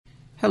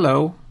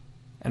Hello,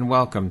 and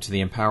welcome to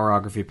the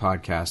Empowerography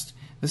Podcast.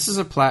 This is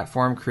a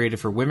platform created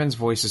for women's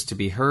voices to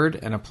be heard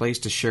and a place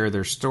to share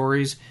their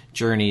stories,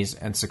 journeys,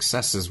 and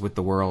successes with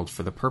the world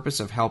for the purpose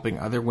of helping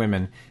other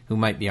women who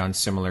might be on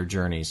similar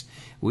journeys.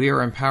 We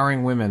are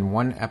empowering women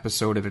one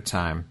episode at a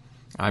time.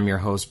 I'm your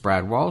host,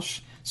 Brad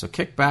Walsh, so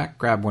kick back,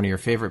 grab one of your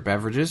favorite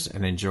beverages,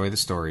 and enjoy the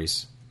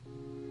stories.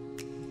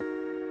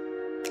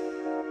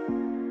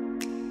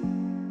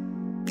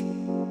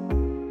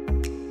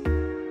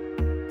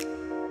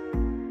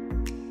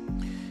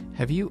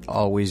 Have you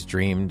always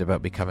dreamed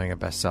about becoming a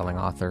best-selling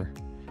author?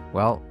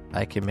 Well,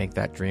 I can make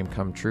that dream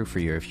come true for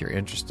you if you're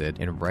interested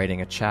in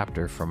writing a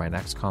chapter for my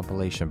next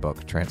compilation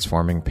book,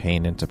 Transforming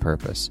Pain into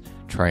Purpose,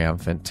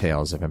 Triumphant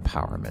Tales of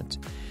Empowerment.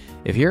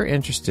 If you're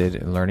interested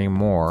in learning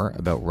more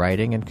about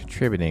writing and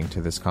contributing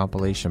to this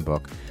compilation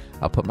book,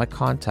 I'll put my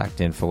contact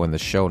info in the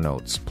show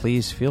notes.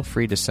 Please feel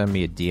free to send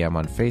me a DM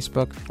on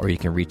Facebook, or you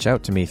can reach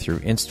out to me through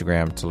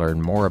Instagram to learn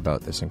more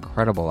about this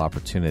incredible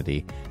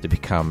opportunity to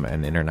become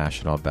an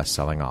international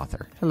best-selling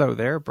author. Hello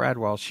there, Brad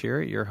Walsh here,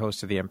 your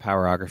host of the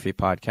Empowerography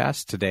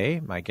Podcast.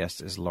 Today, my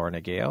guest is Lorna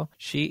Gale.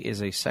 She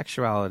is a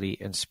sexuality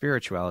and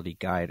spirituality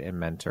guide and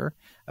mentor,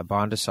 a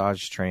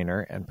bondage trainer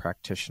and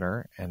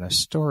practitioner, and a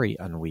story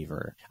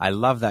unweaver. I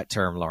love that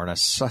term, Lorna.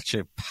 Such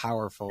a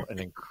powerful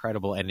and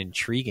incredible and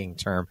intriguing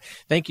term.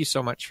 Thank you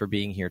so much for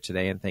being here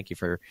today, and thank you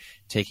for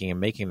taking and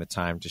making the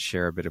time to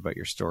share a bit about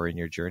your story and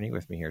your journey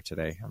with me here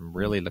today. I'm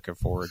really looking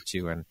forward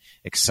to and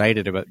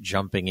excited about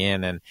jumping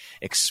in and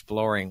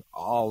exploring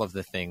all of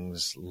the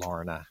things,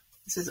 Lorna.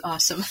 This is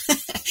awesome.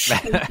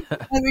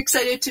 I'm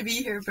excited to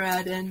be here,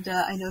 Brad. And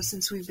I know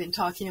since we've been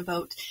talking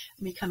about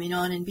me coming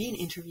on and being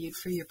interviewed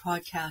for your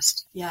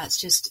podcast,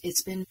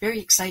 it's been very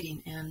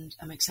exciting. And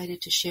I'm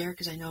excited to share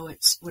because I know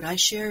what I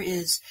share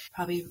is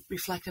probably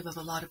reflective of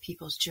a lot of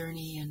people's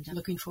journey, and I'm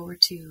looking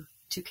forward to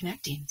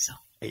connecting. So.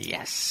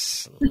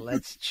 Yes,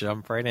 let's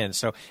jump right in.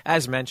 So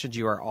as mentioned,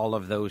 you are all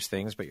of those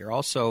things, but you're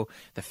also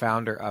the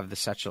founder of the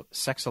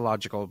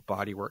Sexological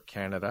Bodywork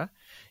Canada.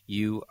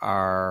 You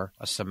are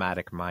a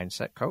somatic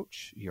mindset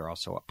coach. You're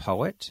also a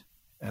poet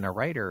and a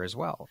writer as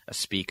well, a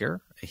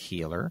speaker, a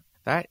healer.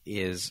 That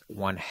is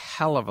one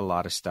hell of a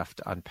lot of stuff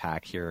to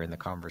unpack here in the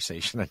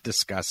conversation and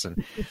discuss.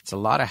 And it's a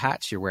lot of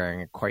hats you're wearing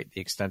and quite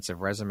the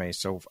extensive resume.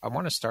 So I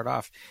want to start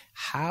off.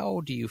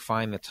 How do you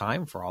find the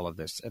time for all of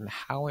this? And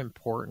how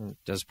important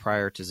does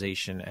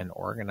prioritization and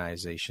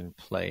organization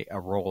play a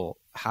role?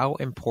 How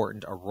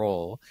important a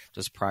role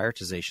does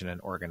prioritization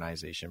and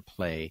organization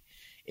play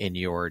in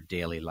your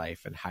daily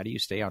life? And how do you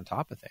stay on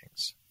top of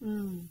things?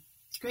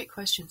 Great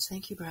questions.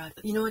 Thank you, Brad.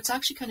 You know, it's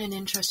actually kind of an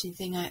interesting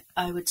thing.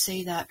 I would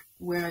say that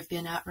where I've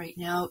been at right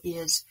now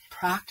is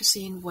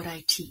practicing what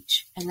I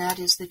teach. And that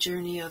is the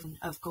journey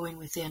of going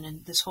within.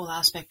 And this whole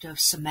aspect of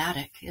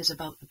somatic is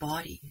about the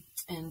body.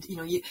 And, you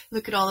know, you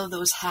look at all of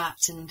those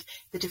hats and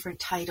the different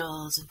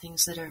titles and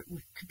things that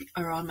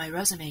are on my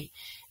resume.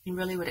 And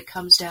really what it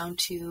comes down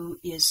to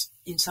is,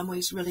 in some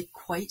ways, really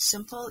quite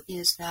simple,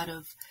 is that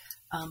of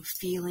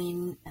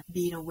feeling,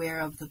 being aware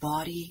of the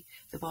body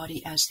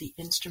as the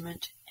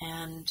instrument,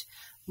 and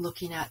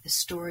looking at the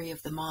story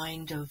of the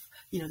mind of,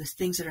 you know, the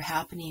things that are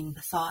happening,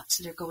 the thoughts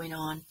that are going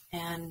on,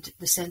 and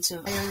the sense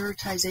of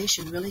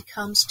prioritization really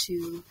comes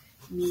to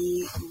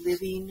me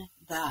living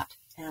that.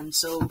 And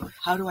so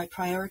how do I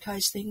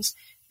prioritize things?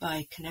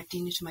 By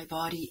connecting into my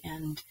body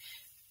and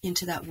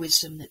into that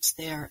wisdom that's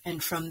there.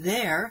 And from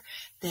there,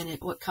 then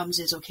what comes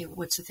is, okay,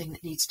 what's the thing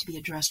that needs to be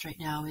addressed right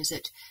now? Is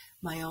it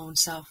my own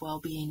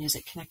self-well-being? Is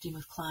it connecting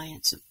with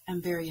clients?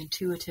 I'm very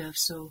intuitive,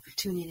 so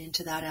tuning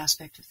into that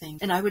aspect of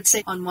things. And I would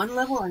say on one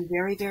level, I'm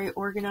very, very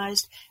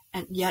organized,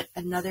 and yet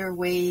another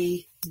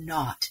way,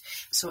 not.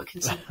 So it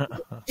can seem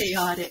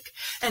chaotic.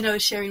 And I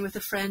was sharing with a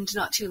friend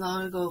not too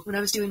long ago, when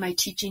I was doing my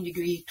teaching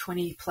degree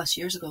 20 plus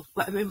years ago,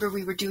 I remember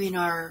we were doing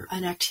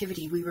an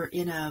activity. We were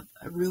in a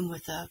room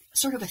with a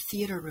sort of a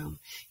theater room.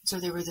 So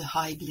there were the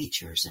high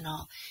bleachers and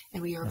all,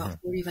 and we were about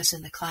 40 of us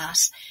in the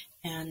class.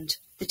 And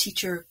the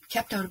teacher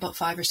kept out about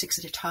 5 or 6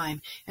 at a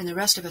time. And the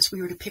rest of us,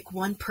 we were to pick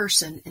one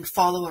person and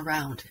follow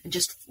around and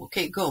just,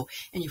 okay, go.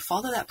 And you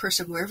follow that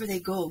person wherever they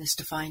go in this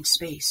defined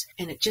space.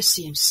 And it just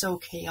seems so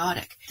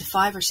chaotic. The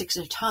 5 or 6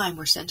 at a time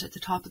were sent at the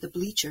top of the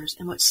bleachers.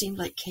 And what seemed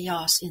like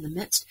chaos in the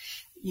midst,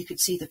 you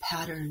could see the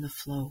pattern and the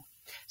flow.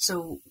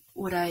 So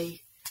what I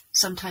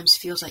sometimes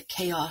feels like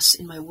chaos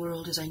in my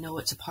world is I know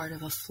it's a part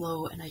of a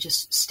flow, and I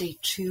just stay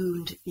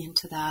tuned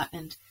into that.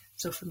 And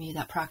so for me,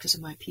 that practice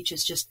of my peach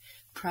is just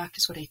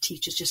practice what I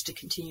teach, is just to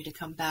continue to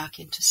come back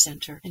into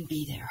center and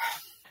be there.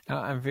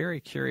 Now, I'm very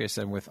curious,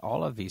 and with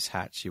all of these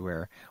hats you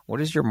wear, what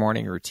does your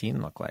morning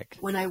routine look like?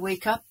 When I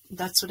wake up,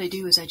 that's what I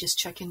do, is I just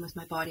check in with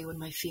my body. What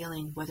am I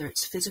feeling? Whether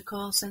it's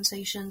physical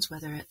sensations,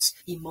 whether it's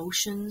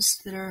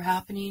emotions that are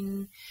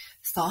happening,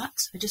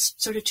 thoughts. I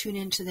just sort of tune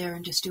into there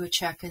and just do a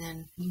check. And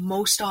then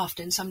most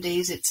often, some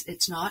days it's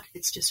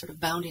just sort of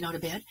bounding out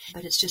of bed,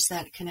 but it's just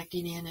that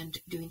connecting in and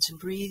doing some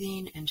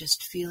breathing and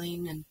just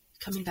feeling and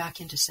coming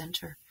back into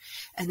center.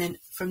 And then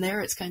from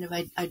there, it's kind of,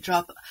 I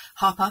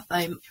hop up.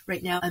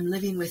 Right now I'm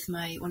living with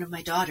one of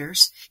my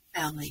daughter's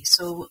family.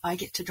 So I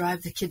get to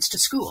drive the kids to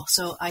school.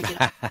 So I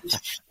get up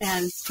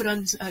and put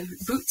on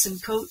boots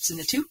and coats and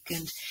a toque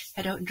and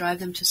head out and drive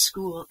them to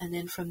school. And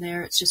then from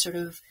there, it's just sort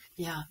of,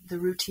 the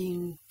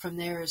routine from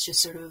there is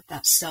just sort of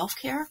that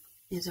self-care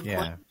is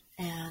important.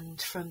 Yeah.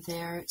 And from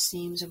there, it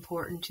seems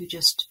important to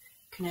just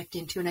connect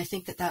into. And I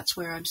think that that's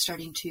where I'm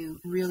starting to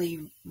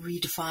really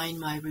redefine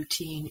my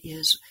routine.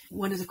 Is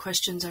one of the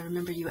questions I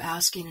remember you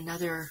asking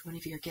one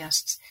of your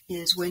guests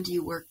is, when do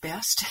you work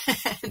best?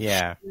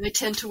 Yeah. I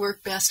tend to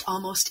work best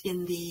almost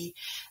in the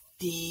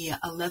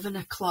 11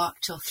 o'clock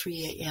till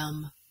 3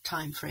 a.m.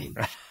 time frame.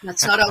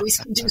 That's not always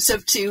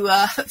conducive to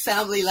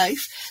family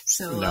life.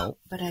 So, no.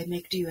 But I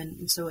make do.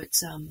 And so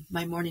it's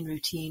my morning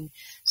routine.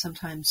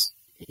 Sometimes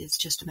it's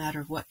just a matter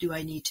of what do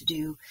I need to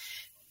do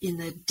in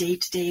the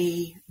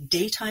day-to-day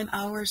daytime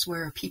hours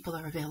where people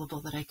are available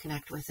that I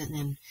connect with, and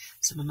then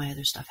some of my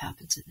other stuff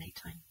happens at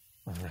nighttime.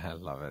 I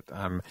love it.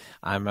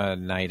 I'm a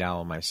night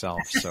owl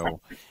myself,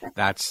 so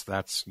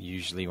that's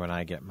usually when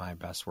I get my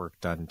best work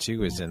done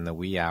too, is in the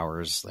wee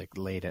hours, like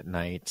late at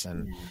night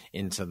and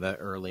into the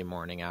early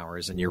morning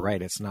hours. And you're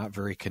right, it's not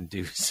very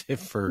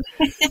conducive for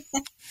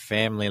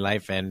family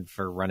life and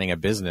for running a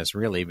business,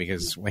 really,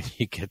 because when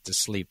you get to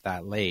sleep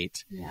that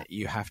late,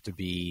 you have to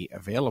be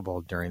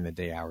available during the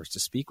day hours to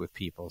speak with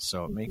people.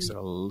 So it makes it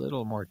a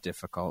little more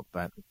difficult,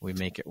 but we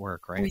make it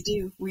work, right?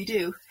 We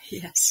do.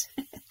 Yes.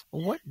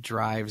 What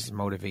drives,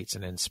 motivates,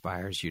 and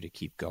inspires you to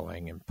keep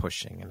going and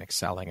pushing and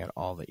excelling at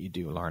all that you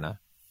do, Lorna?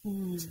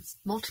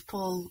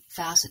 Multiple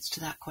facets to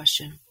that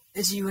question.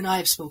 As you and I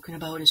have spoken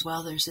about as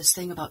well, there's this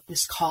thing about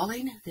this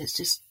calling that's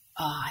just,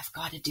 I've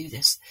got to do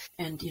this.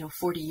 And,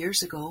 40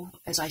 years ago,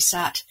 as I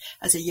sat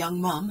as a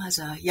young mom, as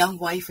a young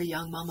wife, a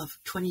young mom of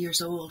 20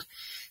 years old,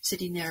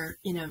 sitting there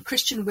in a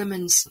Christian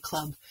women's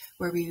club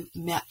where we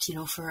met,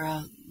 for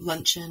a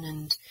luncheon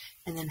and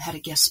then had a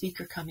guest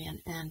speaker come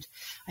in. And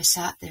I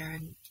sat there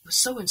and was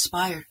so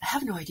inspired. I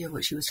have no idea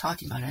what she was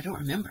talking about. I don't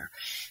remember.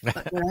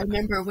 But what I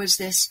remember was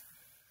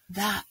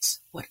that's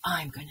what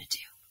I'm going to do.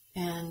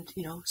 And,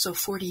 so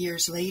 40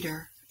 years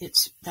later,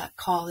 that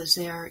call is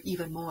there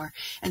even more.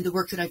 And the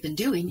work that I've been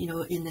doing,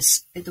 in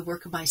the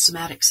work of my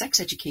somatic sex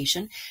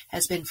education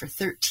has been for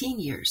 13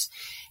 years.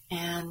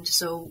 And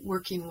so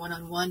working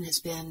one-on-one has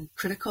been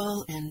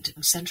critical and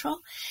central.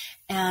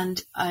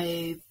 And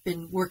I've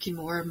been working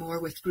more and more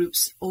with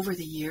groups over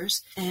the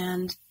years.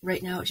 And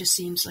right now it just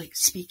seems like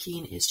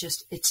speaking is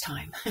it's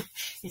time.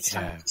 It's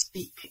time to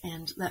speak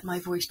and let my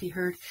voice be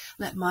heard,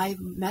 let my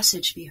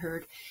message be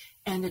heard.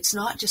 And it's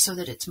not just so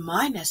that it's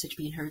my message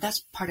being heard.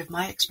 That's part of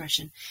my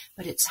expression.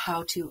 But it's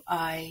how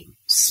I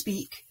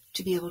speak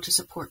to be able to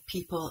support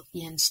people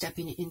in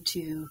stepping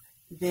into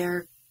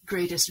their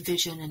greatest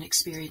vision and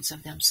experience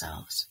of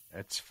themselves.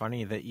 It's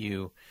funny that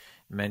you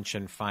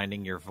mentioned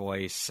finding your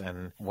voice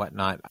and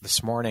whatnot.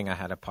 This morning I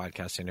had a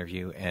podcast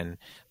interview and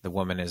the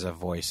woman is a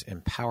voice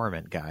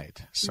empowerment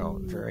guide. So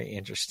very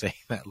interesting,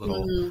 that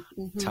little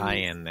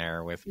tie-in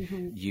there with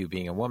you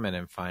being a woman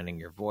and finding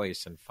your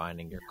voice and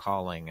finding your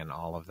calling and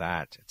all of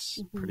that. It's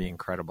pretty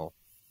incredible.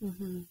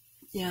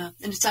 Yeah,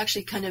 and it's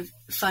actually kind of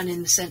fun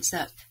in the sense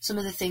that some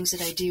of the things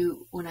that I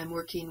do when I'm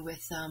working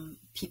with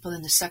people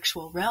in the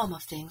sexual realm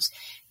of things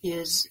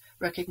is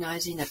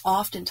recognizing that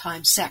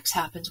oftentimes sex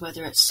happens,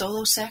 whether it's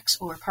solo sex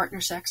or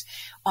partner sex,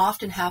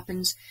 often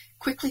happens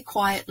quickly,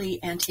 quietly,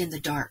 and in the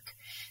dark.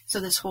 So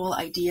this whole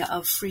idea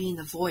of freeing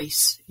the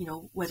voice,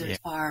 whether it's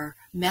our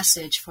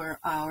message for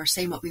our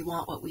saying what we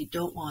want, what we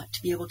don't want,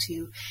 to be able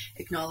to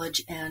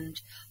acknowledge and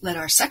let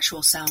our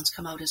sexual sounds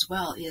come out as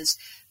well, is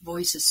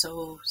voice is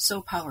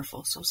so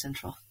powerful, so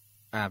central.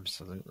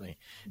 Absolutely.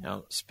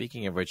 Now,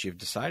 speaking of which, you've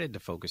decided to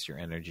focus your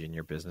energy in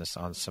your business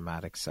on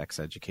somatic sex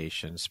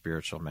education,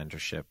 spiritual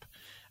mentorship,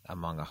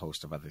 among a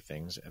host of other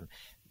things. And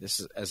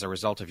this is as a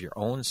result of your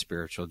own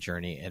spiritual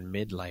journey and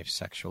midlife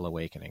sexual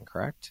awakening,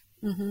 correct?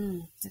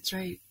 That's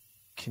right.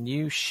 Can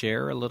you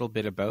share a little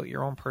bit about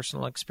your own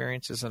personal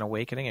experiences and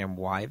awakening and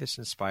why this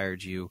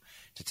inspired you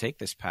to take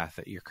this path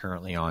that you're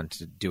currently on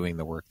to doing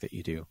the work that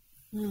you do?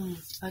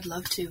 I'd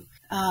love to.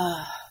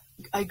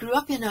 I grew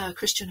up in a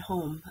Christian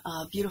home,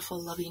 a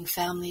beautiful, loving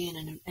family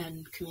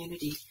and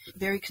community,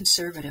 very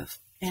conservative.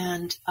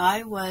 And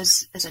I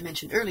was, as I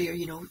mentioned earlier,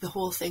 the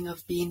whole thing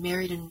of being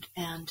married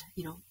and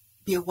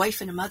be a wife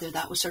and a mother,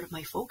 that was sort of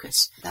my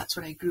focus. That's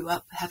what I grew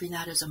up having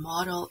that as a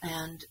model,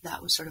 and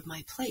that was sort of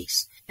my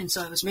place. And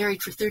so I was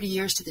married for 30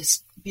 years to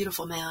this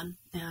beautiful man,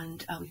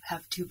 and we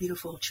have 2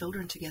 beautiful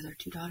children together,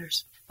 2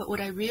 daughters. But what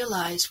I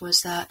realized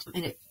was that,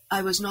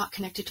 I was not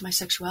connected to my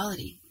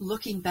sexuality.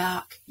 Looking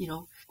back,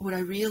 what I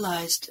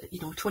realized,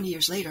 20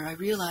 years later, I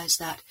realized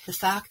that the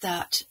fact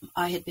that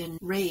I had been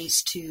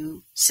raised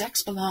to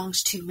sex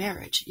belongs to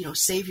marriage,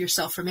 save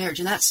yourself for marriage.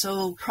 And that's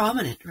so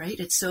prominent, right?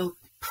 It's so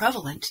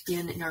prevalent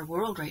in our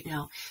world right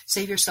now.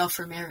 Save yourself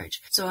for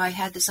marriage. So I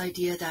had this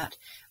idea that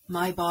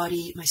my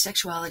body, my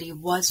sexuality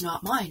was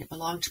not mine. It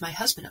belonged to my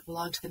husband. It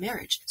belonged to the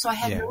marriage. So I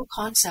had no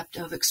concept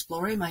of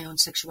exploring my own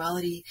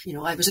sexuality.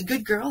 I was a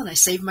good girl and I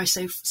saved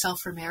myself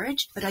for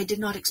marriage, but I did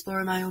not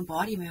explore my own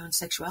body, my own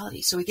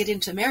sexuality. So we get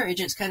into marriage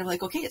and it's kind of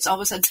like, okay, it's all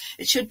of a sudden,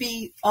 it should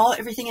be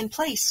everything in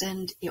place,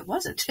 and it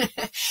wasn't.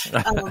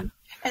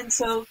 And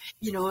so,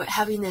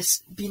 having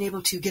this, being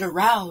able to get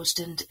aroused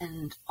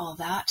and all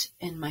that,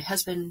 and my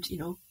husband,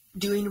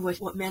 doing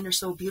what men are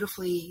so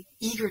beautifully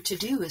eager to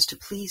do, is to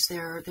please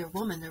their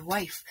woman, their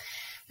wife,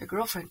 their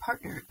girlfriend,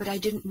 partner. But I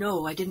didn't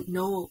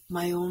know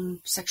my own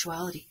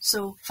sexuality.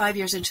 So 5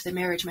 years into the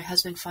marriage, my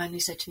husband finally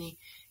said to me,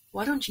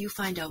 why don't you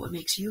find out what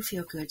makes you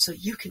feel good so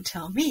you can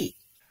tell me?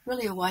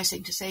 Really a wise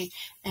thing to say.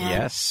 And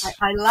yes.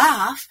 I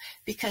laugh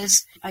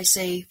because I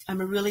say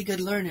I'm a really good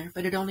learner,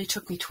 but it only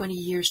took me 20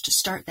 years to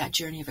start that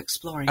journey of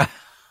exploring.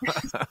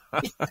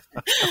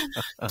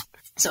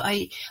 So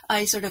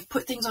I sort of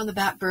put things on the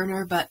back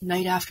burner, but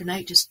night after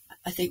night, just,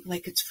 I think,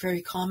 like it's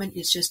very common,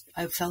 it's just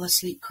I fell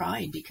asleep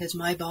crying because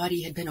my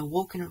body had been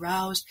awoken,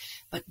 aroused,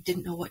 but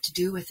didn't know what to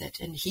do with it.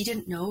 And he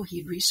didn't know.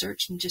 He'd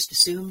researched and just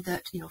assumed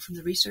that, from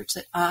the research,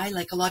 that I,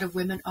 like a lot of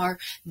women, are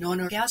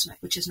non-orgasmic,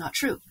 which is not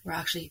true. We're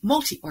actually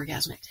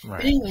multi-orgasmic. Right.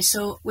 But anyway,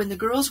 so when the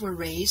girls were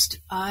raised,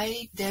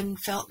 I then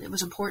felt it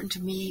was important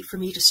for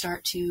me to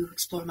start to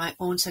explore my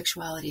own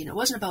sexuality. And it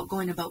wasn't about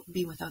going about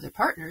being with other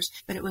partners,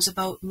 but it was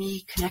about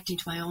me connecting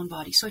to my own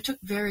body. So I took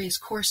various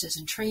courses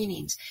and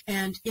trainings,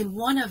 and in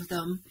one of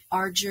them,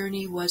 our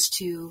journey was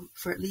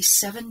for at least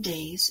 7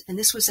 days, and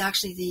this was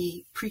actually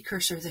the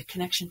precursor, the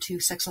connection to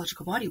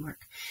sexological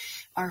bodywork.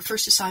 Our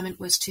first assignment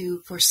was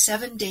for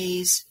 7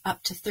 days,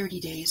 up to 30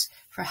 days,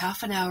 for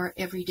half an hour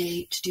every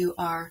day to do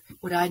our,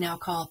 what I now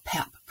call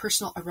PEP,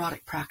 personal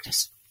erotic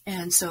practice.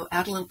 And so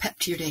add a little pep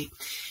to your day.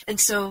 And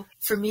so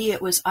for me,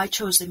 I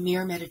chose the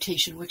mirror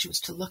meditation, which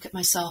was to look at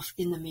myself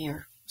in the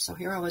mirror. So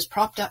here I was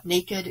propped up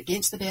naked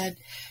against the bed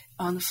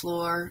on the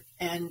floor,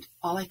 and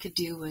all I could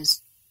do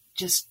was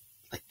just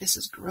like, this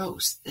is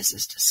gross. This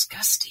is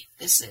disgusting.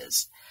 This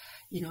is,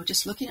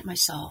 just looking at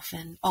myself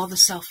and all the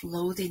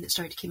self-loathing that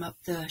started to come up,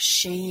 the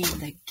shame,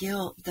 the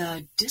guilt,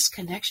 the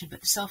disconnection,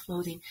 but the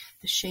self-loathing,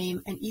 the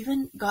shame, and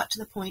even got to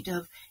the point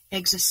of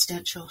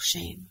existential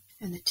shame.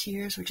 And the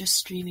tears were just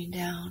streaming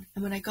down.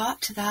 And when I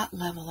got to that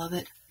level of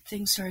it,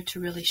 things started to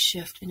really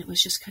shift. And it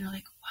was just kind of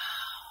like,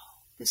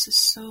 wow, this is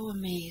so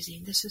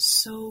amazing. This is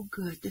so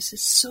good. This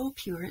is so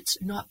pure. It's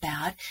not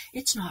bad.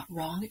 It's not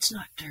wrong. It's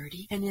not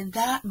dirty. And in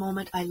that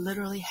moment, I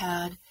literally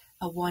had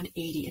a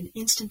 180, an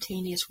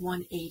instantaneous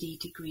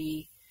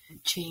 180-degree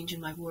change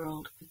in my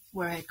world,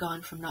 where I had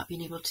gone from not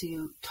being able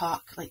to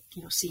talk, like,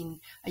 seeing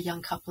a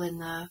young couple in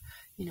the,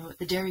 at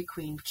the Dairy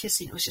Queen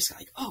kissing. It was just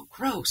like, oh,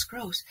 gross,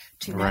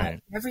 to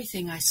right. Now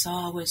everything I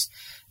saw was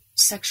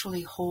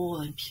sexually whole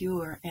and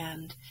pure,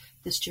 and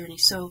this journey.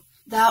 So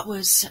that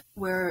was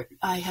where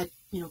I had,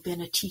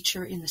 been a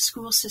teacher in the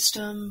school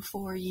system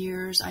for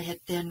years. I had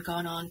then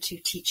gone on to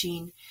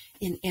teaching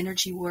in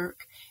energy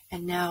work,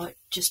 and now it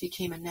just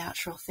became a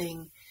natural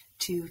thing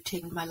to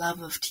take my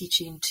love of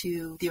teaching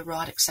to the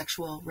erotic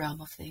sexual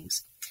realm of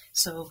things.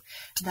 So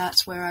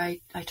that's where I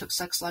took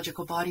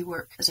sexological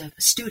bodywork as a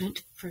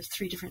student for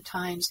 3 different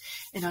times.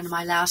 And on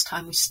my last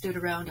time, we stood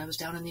around, I was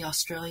down in the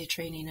Australia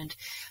training, and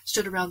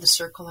stood around the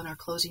circle in our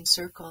closing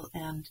circle.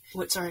 And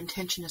what's our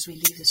intention as we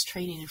leave this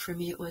training? And for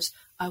me, it was,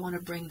 I want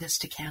to bring this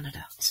to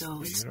Canada.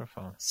 So it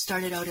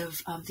started out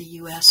of the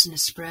U.S. and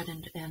has spread.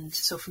 And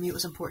so for me, it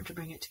was important to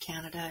bring it to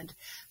Canada. And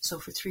so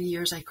for 3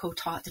 years, I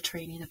co-taught the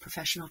training, the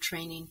professional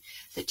training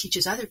that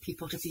teaches other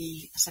people to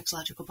be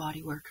sexological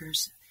body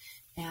workers,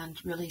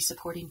 and really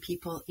supporting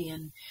people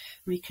in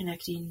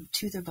reconnecting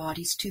to their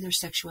bodies, to their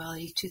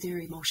sexuality, to their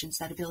emotions,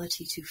 that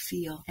ability to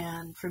feel.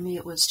 And for me,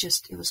 it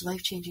was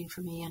life-changing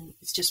for me, and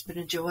it's just been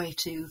a joy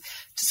to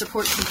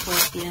support people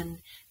in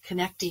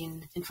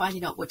connecting and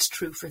finding out what's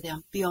true for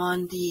them,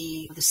 beyond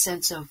the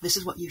sense of this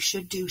is what you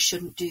should do,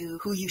 shouldn't do,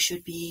 who you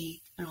should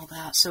be, and all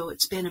that. So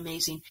it's been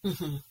amazing.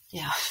 Mm-hmm.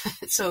 Yeah.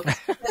 So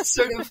that's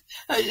sort of,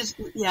 I'll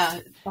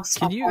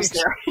pause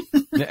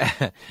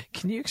there.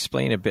 Can you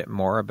explain a bit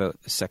more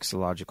about the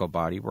sexological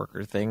body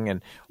worker thing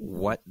and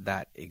what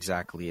that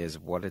exactly is,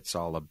 what it's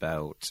all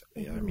about?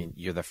 Mm-hmm. I mean,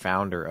 you're the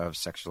founder of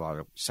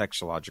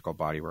Sexological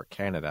Bodywork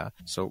Canada.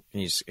 So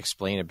can you just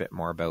explain a bit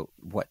more about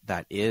what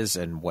that is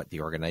and what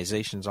the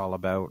organization's all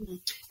about? Mm-hmm.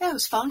 Yeah, it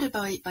was founded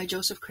by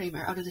Joseph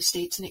Kramer out of the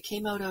States, and it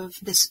came out of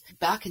this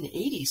back in the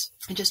 80s.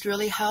 And just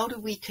really, how do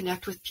we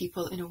connect with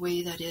people in a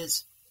way that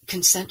is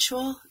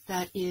consensual,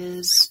 that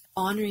is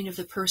honoring of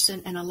the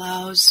person, and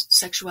allows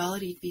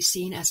sexuality to be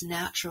seen as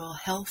natural,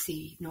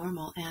 healthy,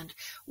 normal, and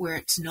where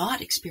it's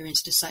not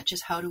experienced as such,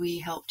 as how do we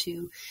help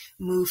to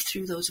move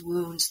through those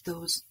wounds,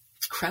 those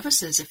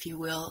crevices, if you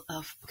will,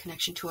 of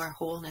connection to our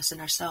wholeness and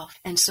ourself.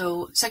 And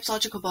so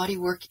sexological body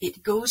work,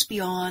 it goes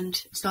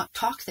beyond, it's not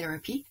talk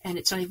therapy, and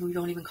we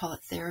don't even call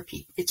it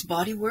therapy. It's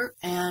body work,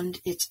 and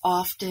it's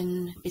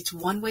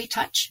one-way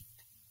touch.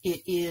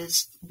 It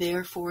is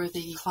there for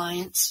the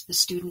clients, the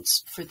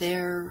students, for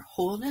their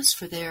wholeness,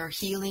 for their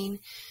healing,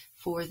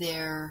 for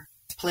their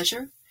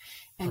pleasure.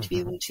 and to be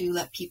able to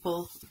let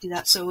people do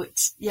that. So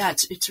it's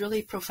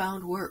really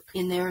profound work.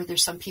 In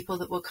there's some people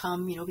that will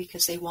come,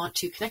 because they want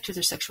to connect with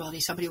their sexuality.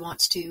 Somebody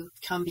wants to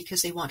come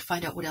because they want to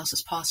find out what else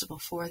is possible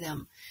for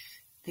them.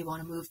 They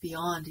want to move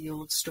beyond the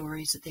old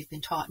stories that they've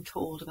been taught and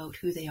told about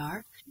who they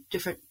are.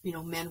 Different,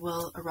 men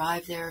will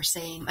arrive there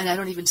saying, and I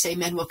don't even say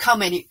men will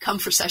come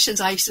for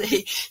sessions. I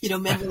say,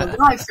 men will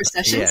arrive for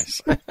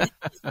sessions.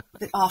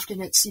 But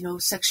often it's,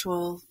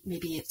 sexual,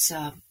 maybe it's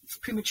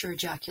premature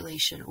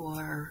ejaculation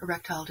or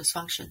erectile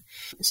dysfunction.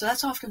 And so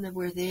that's often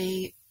where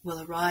they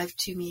will arrive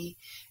to me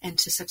and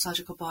to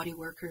sexological body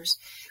workers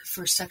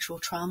for sexual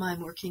trauma.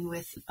 I'm working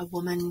with a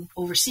woman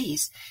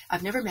overseas.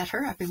 I've never met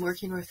her. I've been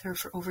working with her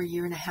for over a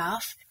year and a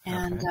half,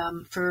 and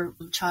for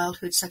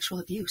childhood sexual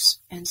abuse.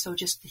 And so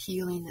just the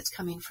healing that's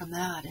coming from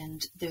that,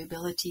 and the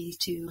ability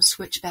to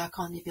switch back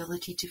on, the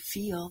ability to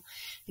feel,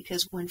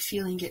 because when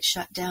feeling gets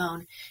shut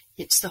down,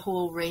 it's the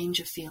whole range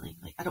of feeling.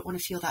 Like, I don't want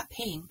to feel that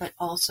pain, but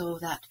also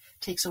that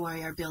takes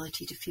away our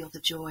ability to feel the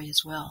joy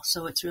as well.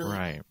 So it's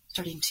really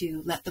starting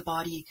to let the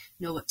body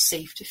know it's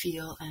safe to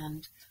feel,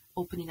 and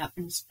opening up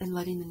and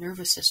letting the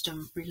nervous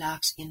system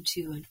relax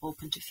into and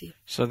open to feel.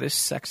 So this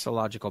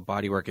sexological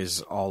bodywork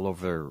is all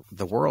over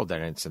the world,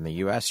 and it's in the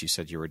U.S. You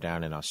said you were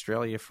down in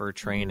Australia for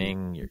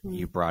training. Mm-hmm.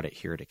 You brought it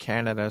here to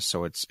Canada.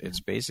 So it's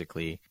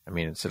basically,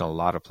 it's in a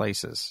lot of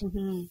places.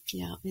 Mm-hmm.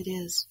 Yeah, it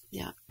is.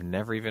 Yeah. I've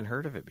never even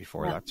heard of it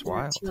before. Yeah, that's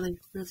wild. It's really,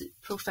 really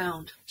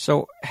profound.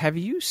 So have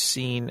you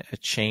seen a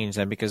change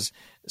then? Because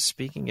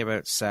speaking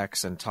about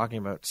sex and talking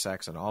about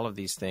sex and all of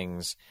these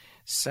things,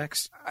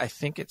 sex, I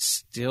think it's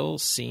still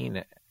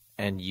seen,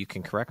 and you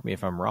can correct me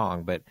if I'm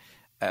wrong, but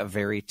a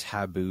very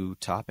taboo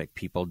topic.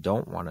 People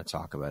don't want to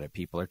talk about it.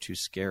 People are too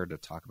scared to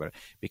talk about it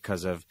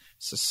because of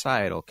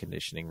societal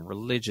conditioning,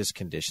 religious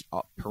condition,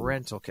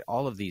 parental,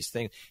 all of these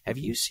things. Have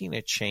you seen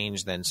a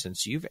change then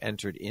since you've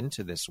entered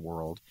into this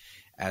world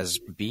as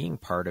being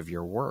part of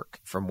your work?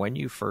 From when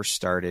you first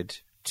started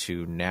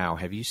to now,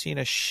 have you seen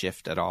a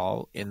shift at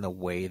all in the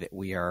way that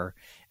we are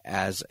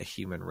as a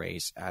human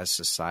race, as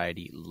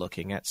society,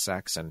 looking at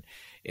sex, and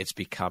it's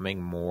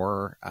becoming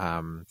more,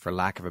 for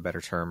lack of a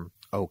better term,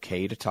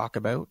 okay to talk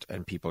about,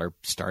 and people are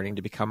starting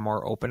to become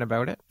more open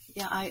about it?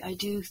 Yeah, I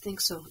do think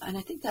so. And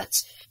I think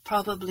that's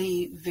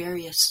probably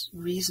various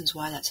reasons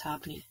why that's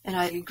happening. And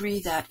I agree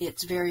that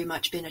it's very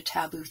much been a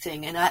taboo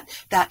thing. And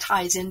that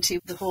ties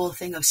into the whole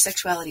thing of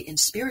sexuality and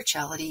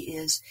spirituality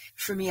is,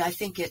 for me, I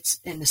think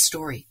it's in the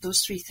story.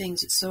 Those three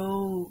things, it's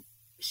so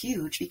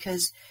huge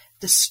because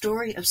the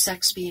story of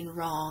sex being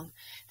wrong,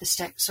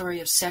 the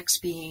story of sex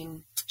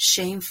being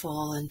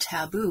shameful and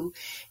taboo,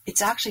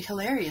 it's actually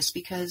hilarious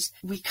because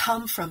we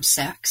come from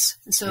sex.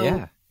 And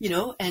so,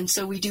 and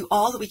so we do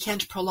all that we can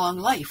to prolong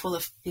life. Well,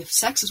 if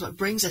sex is what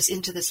brings us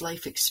into this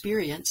life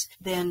experience,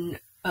 then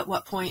at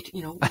what point,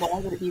 why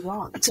would it be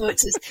wrong? So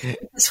it's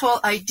this whole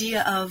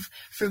idea of,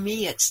 for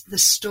me, it's the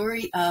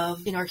story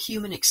of, in our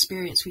human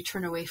experience, we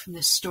turn away from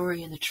this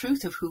story and the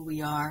truth of who we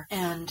are,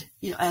 and,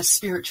 as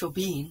spiritual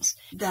beings,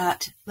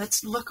 that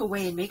let's look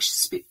away and make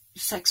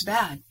sex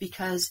bad,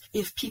 because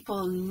if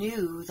people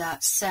knew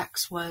that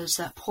sex was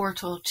that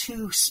portal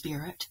to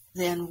spirit,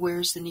 then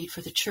where's the need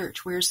for the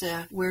church? Where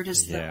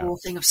does the whole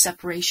thing of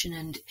separation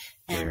and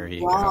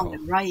wrong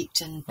and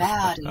right and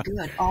bad and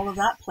good, all of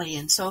that play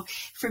in? So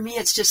for me,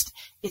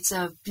 it's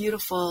a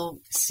beautiful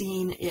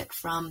seeing it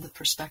from the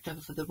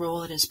perspective of the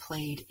role it has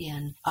played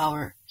in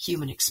our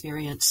human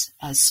experience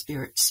as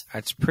spirits.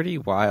 It's pretty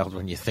wild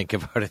when you think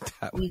about it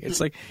that way. Mm-hmm. It's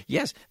like,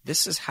 yes,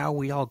 this is how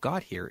we all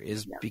got here,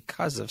 is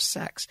because of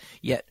sex.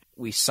 Yet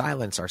we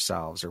silence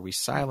ourselves, or we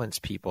silence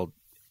people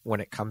when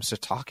it comes to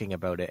talking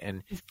about it.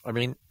 And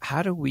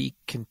how do we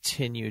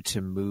continue to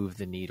move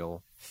the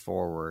needle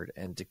forward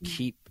and to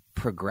keep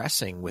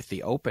progressing with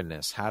the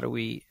openness? How do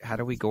we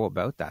go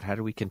about that? How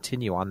do we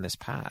continue on this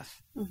path?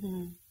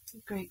 Mm-hmm.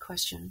 Great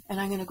question. And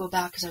I'm going to go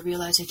back because I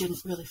realize I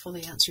didn't really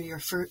fully answer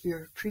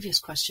your previous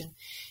question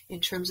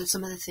in terms of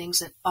some of the things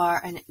that are,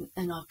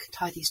 and I'll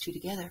tie these two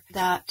together,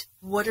 that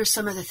what are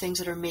some of the things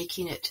that are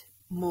making it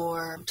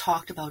more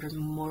talked about or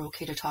more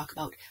okay to talk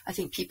about? I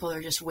think people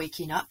are just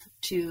waking up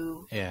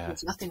to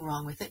there's nothing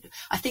wrong with it.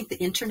 I think the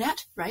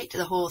internet, right?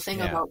 The whole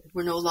thing about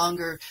we're no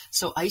longer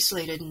so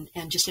isolated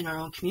and just in our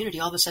own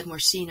community. All of a sudden we're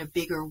seeing a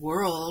bigger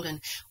world,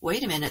 and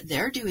wait a minute,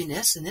 they're doing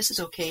this and this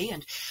is okay,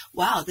 and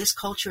wow, this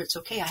culture, it's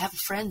okay. I have a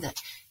friend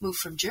that moved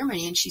from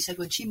Germany, and she said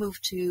when she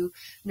moved to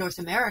North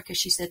America,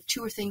 she said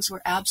two things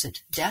were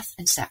absent: death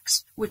and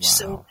sex.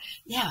 So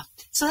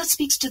that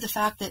speaks to the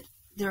fact that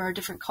there are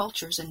different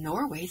cultures. In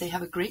Norway, they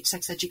have a great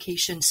sex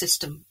education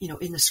system,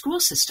 in the school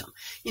system,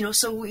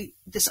 so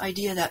this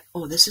idea that,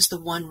 this is the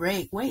one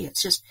way,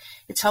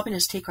 it's helping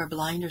us take our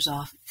blinders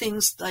off.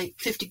 Things like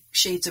 50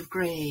 Shades of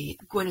Grey,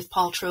 Gwyneth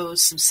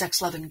Paltrow's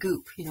Sex, Love, and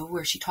Goop,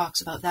 where she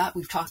talks about that.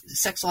 We've talked,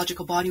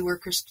 Sexological Body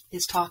Workers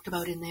is talked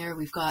about in there.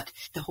 We've got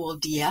the whole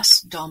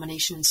DS,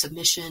 domination and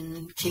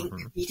submission, kink,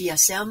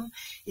 BDSM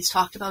is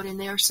talked about in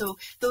there. So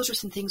those are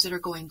some things that are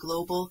going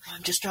global.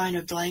 I'm just drawing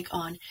a blank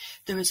on,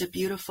 there was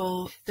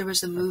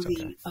a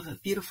movie of a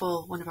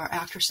beautiful, one of our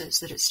actresses,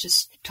 that it's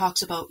just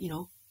talks about,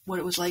 what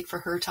it was like for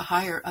her to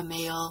hire a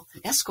male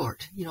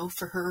escort,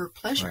 for her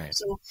pleasure. Right.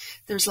 So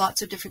there's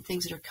lots of different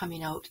things that are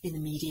coming out in the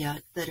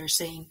media that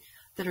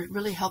are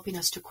really helping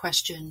us to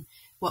question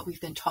what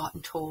we've been taught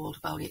and told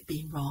about it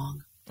being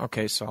wrong.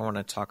 Okay, so I want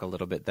to talk a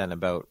little bit then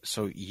about,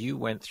 so you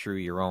went through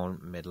your own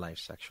midlife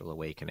sexual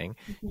awakening.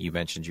 Mm-hmm. You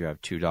mentioned you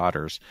have 2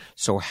 daughters.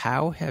 So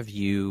how have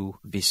you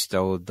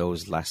bestowed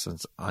those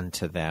lessons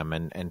onto them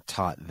and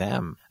taught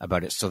them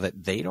about it so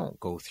that they don't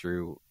go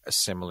through a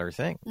similar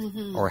thing?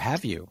 Mm-hmm. Or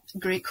have you?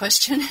 Great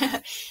question.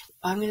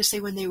 I'm going to say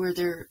when they were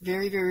their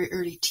very, very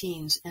early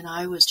teens, and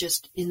I was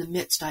just in the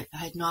midst, I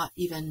had not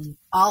even,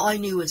 all I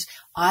knew was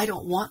I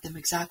don't want them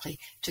exactly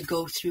to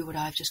go through what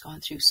I've just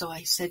gone through. So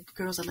I said,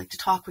 girls, I'd like to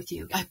talk with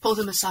you. I pulled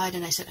them aside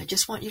and I said, I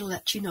just want you to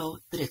let you know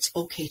that it's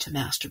okay to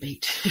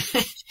masturbate.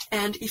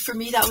 And for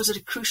me, that was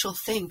a crucial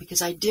thing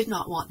because I did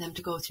not want them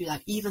to go through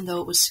that, even though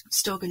it was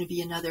still going to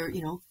be another,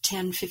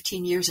 10,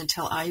 15 years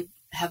until I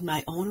have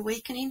my own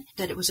awakening,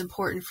 that it was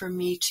important for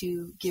me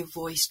to give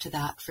voice to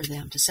that for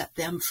them, to set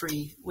them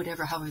free,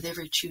 however they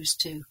choose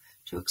to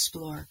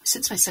explore.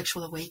 Since my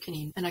sexual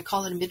awakening, and I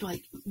call it a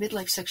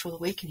midlife sexual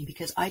awakening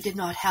because I did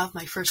not have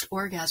my first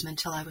orgasm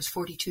until I was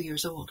 42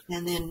 years old.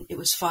 And then it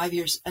was 5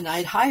 years, and I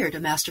had hired a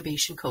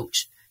masturbation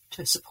coach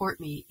to support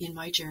me in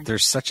my journey.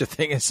 There's such a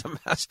thing as a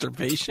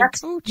masturbation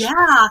coach?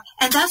 Yeah,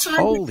 and that's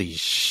what Holy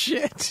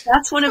shit.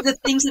 That's one of the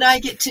things that I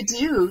get to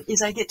do,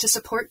 is I get to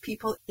support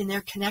people in their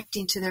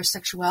connecting to their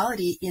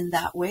sexuality in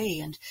that way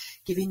and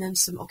giving them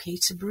some, okay,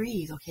 to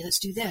breathe. Okay, let's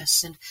do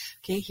this. And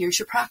okay, here's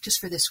your practice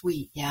for this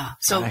week. Yeah.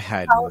 So I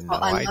had no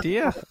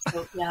idea.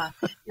 So, yeah.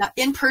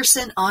 In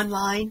person,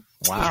 online.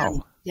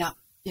 Wow. Yeah.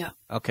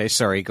 Okay,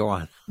 sorry, go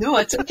on. No,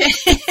 it's okay.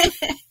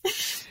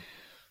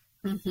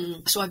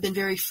 Mm-hmm. So I've been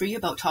very free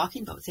about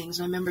talking about things.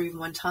 And I remember even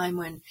one time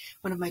when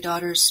one of my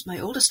daughters, my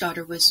oldest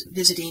daughter, was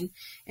visiting,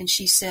 and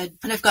she said,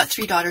 and I've got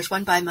 3 daughters,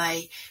 one by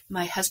my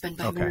husband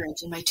by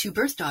marriage, and my 2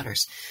 birth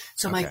daughters.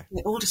 So my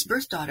oldest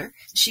birth daughter,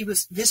 she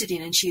was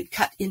visiting, and she had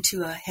cut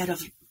into a head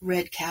of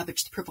red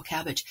cabbage, the purple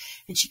cabbage,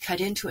 and she cut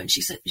into it, and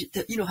she said,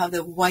 how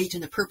the white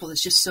and the purple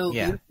is just so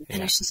beautiful.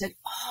 And she said,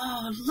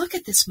 oh, look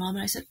at this, Mom.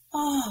 And I said,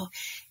 oh,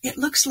 it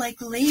looks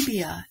like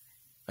labia.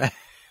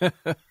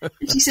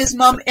 And she says,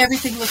 Mom,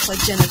 everything looks like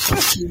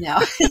genitals to you now.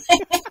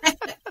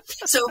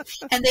 So,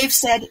 and they've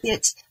said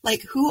it's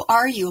like, who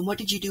are you and what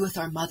did you do with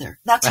our mother?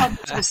 That's how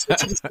much of a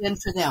switch it has been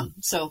for them.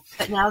 So,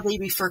 but now they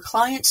refer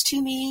clients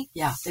to me.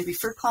 Yeah, they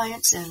refer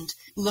clients and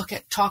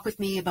talk with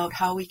me about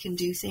how we can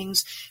do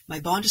things. My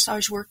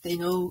bondage work, they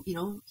know,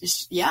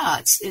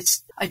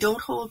 it's, I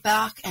don't hold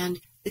back, and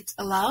it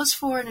allows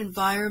for an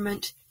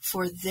environment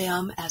for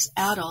them as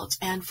adults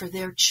and for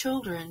their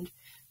children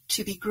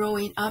to be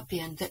growing up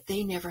in that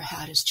they never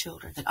had as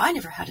children, that I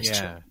never had as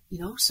children,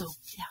 so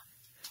yeah.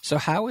 So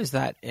how has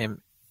that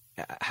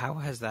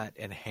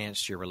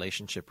enhanced your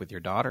relationship with your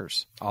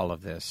daughters, all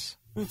of this?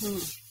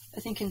 Mm-hmm. I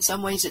think in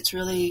some ways it's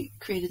really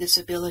created this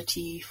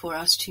ability for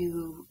us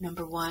to,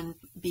 number one,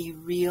 be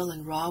real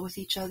and raw with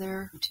each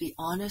other, to be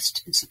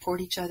honest and support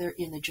each other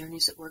in the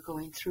journeys that we're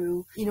going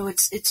through.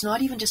 It's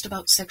not even just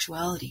about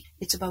sexuality.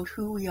 It's about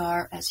who we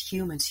are as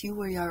humans, who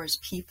we are as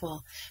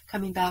people,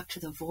 coming back to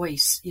the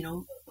voice,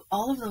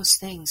 all of those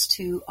things,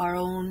 to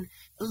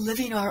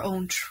living our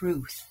own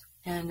truth.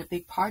 And a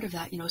big part of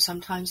that,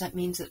 sometimes that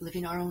means that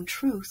living our own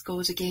truth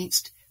goes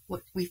against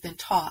what we've been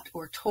taught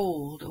or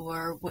told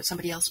or what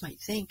somebody else might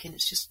think. And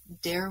it's just,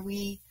 dare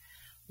we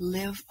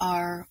live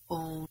our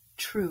own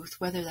truth,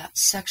 whether that's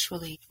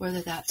sexually,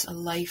 whether that's a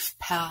life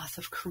path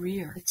of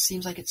career. It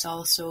seems like it's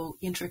all so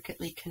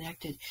intricately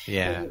connected.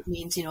 Yeah. It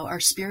means,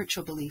 our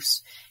spiritual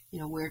beliefs,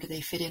 where do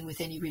they fit in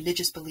with any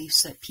religious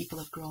beliefs that people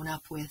have grown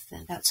up with?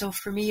 And that, so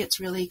for me,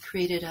 it's really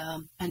created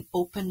an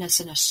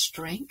openness and a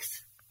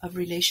strength of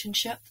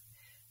relationship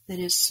that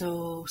is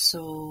so,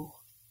 so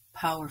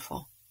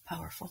powerful.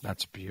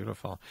 That's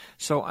beautiful.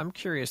 So I'm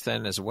curious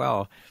then as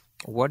well,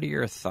 what are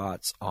your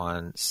thoughts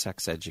on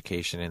sex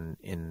education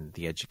in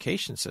the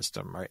education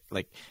system, right?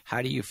 Like,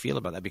 how do you feel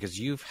about that? Because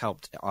you've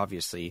helped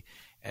obviously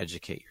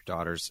educate your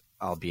daughters,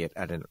 albeit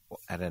at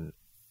an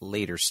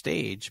later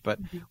stage, but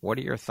what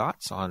are your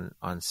thoughts on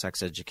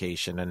sex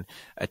education and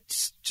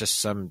just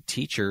some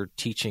teacher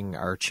teaching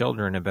our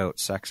children about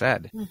sex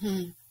ed?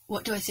 Mm-hmm.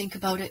 What do I think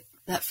about it?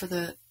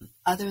 That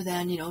other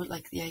than,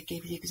 like I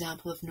gave you the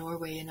example of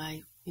Norway, and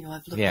I've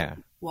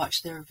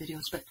watched their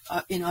videos, but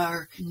in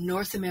our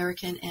North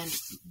American and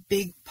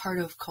big part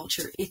of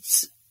culture,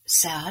 it's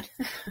sad.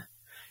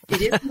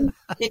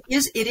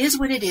 It is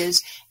what it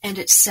is, and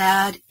it's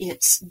sad.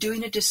 It's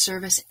doing a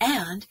disservice,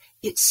 and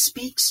it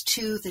speaks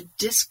to the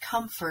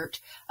discomfort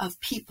of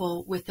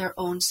people with their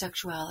own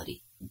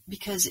sexuality.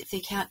 Because if they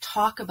can't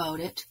talk about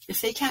it,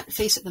 if they can't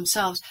face it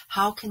themselves,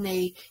 how can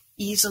they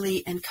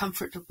easily and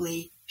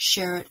comfortably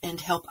share it and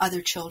help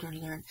other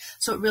children learn?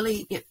 So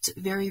it's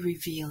very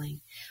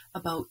revealing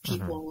about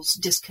people's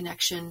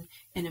disconnection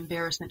and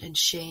embarrassment and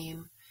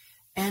shame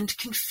and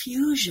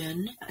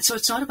confusion. So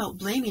it's not about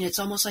blaming. It's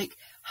almost like,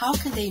 how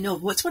can they know?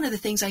 What's one of the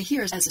things I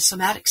hear as a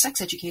somatic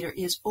sex educator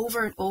is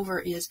over and over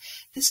is,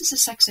 this is a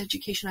sex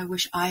education I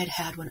wish I had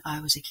had when I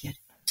was a kid.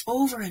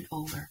 Over and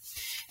over.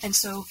 And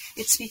so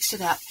it speaks to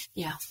that.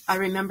 Yeah. I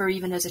remember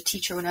even as a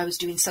teacher when I was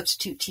doing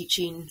substitute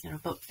teaching,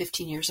 about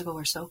 15 years ago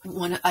or so,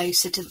 when I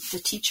said to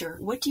the teacher,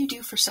 what do you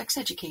do for sex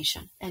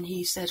education? And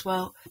he said,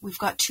 well, we've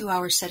got 2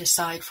 hours set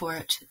aside for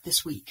it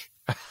this week.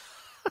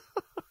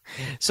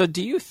 So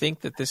do you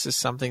think that this is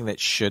something that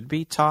should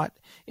be taught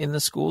in the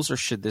schools, or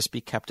should this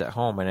be kept at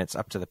home and it's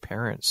up to the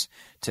parents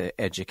to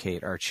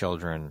educate our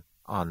children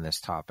on this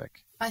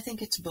topic? I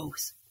think it's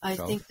both. I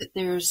think that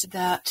there's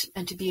that,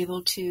 and to be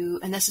able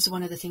to, and this is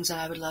one of the things that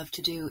I would love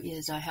to do,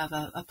 is I have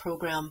a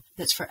program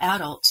that's for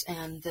adults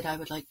and that I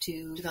would like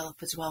to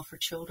develop as well for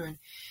children.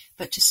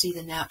 But to see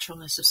the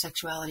naturalness of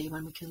sexuality,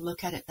 when we can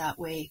look at it that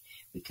way,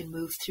 we can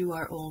move through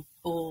our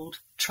old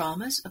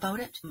traumas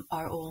about it,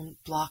 our own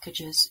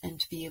blockages,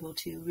 and to be able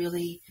to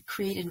really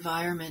create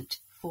environment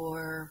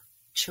for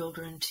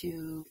children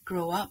to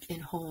grow up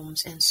in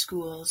homes and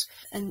schools.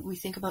 And we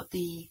think about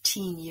the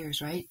teen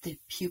years, right? The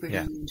puberty,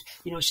 and,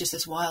 it's just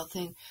this wild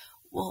thing.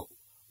 Well,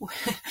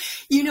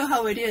 you know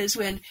how it is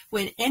when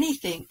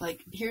anything,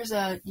 like, here's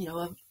a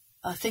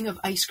thing of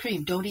ice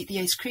cream. Don't eat the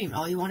ice cream.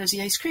 All you want is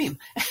the ice cream.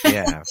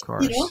 Yeah, of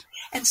course.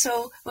 And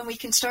so when we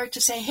can start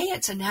to say, hey,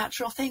 it's a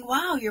natural thing.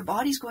 Wow, your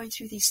body's going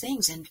through these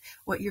things, and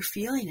what you're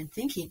feeling and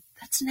thinking,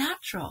 that's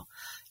natural.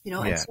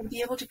 And so to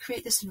be able to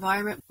create this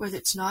environment where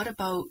it's not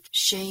about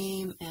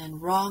shame and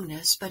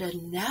wrongness, but a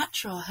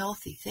natural,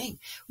 healthy thing.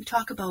 We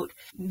talk about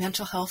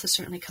mental health has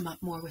certainly come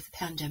up more with the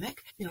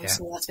pandemic,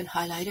 so that's been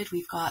highlighted.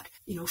 We've got,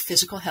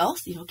 physical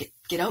health,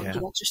 get out,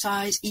 get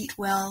exercise, eat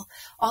well,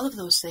 all of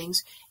those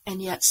things.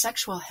 And yet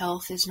sexual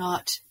health it's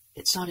not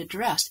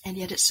addressed. And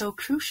yet it's so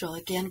crucial,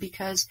 again,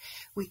 because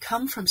we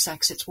come from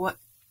sex. It's what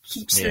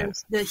keeps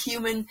the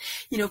human,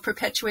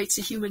 perpetuates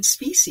the human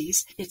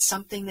species. It's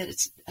something that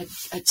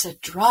it's a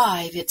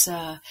drive, it's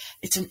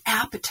an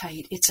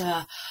appetite, it's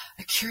a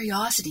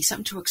curiosity,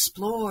 something to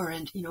explore,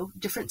 and,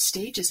 different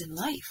stages in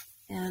life.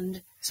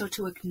 And so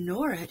to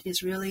ignore it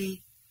is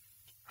really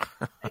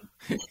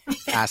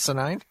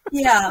asinine.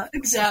 Yeah,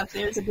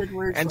 exactly. There's a good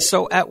word. And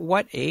so at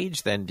what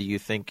age then do you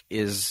think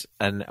is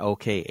an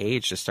okay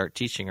age to start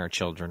teaching our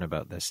children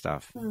about this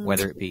stuff,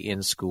 whether it be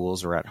in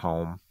schools or at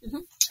home?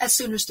 As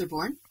soon as they're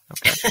born.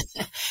 Okay.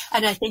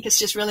 And I think it's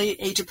just really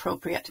age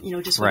appropriate,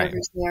 just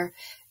whatever's there,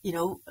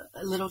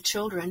 little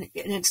children.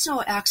 And it's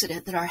no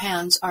accident that our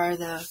hands are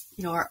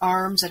our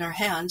arms and our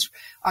hands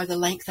are the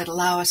length that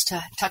allow us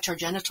to touch our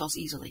genitals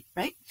easily,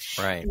 right?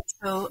 Right. And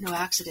so no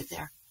accident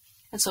there.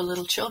 And so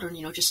little children,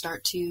 just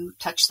start to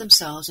touch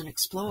themselves and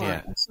explore.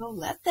 Yeah. And so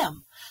let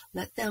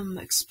them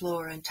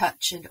explore and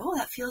touch, and,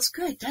 that feels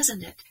good,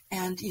 doesn't it?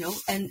 And,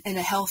 and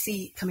a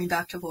healthy, coming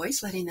back to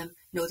voice, letting them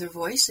know their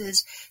voice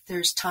is,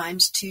 there's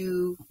times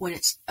when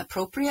it's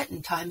appropriate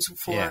and times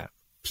for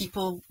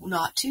people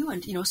not to.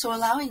 And, so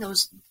allowing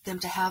them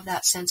to have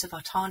that sense of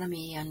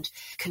autonomy and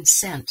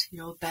consent,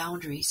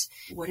 boundaries.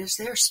 What is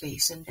their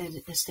space?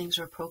 And as things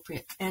are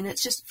appropriate. And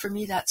it's just, for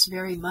me, that's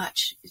very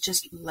much, it's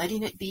just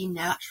letting it be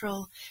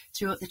natural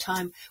throughout the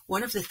time.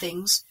 One of the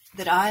things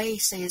that I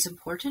say is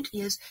important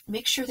is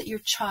make sure that your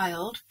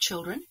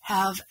children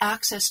have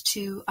access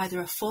to either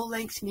a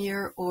full-length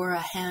mirror or a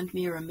hand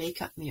mirror, a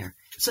makeup mirror,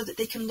 so that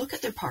they can look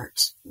at their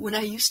parts. When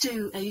I used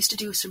to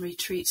do some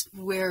retreats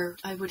where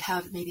I would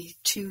have maybe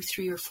 2,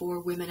 3, or 4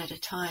 women at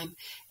a time,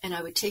 and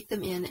I would take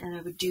them in and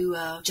I would do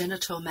a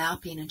genital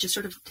mapping and just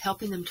sort of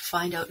helping them to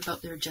find out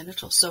about their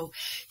genitals. So,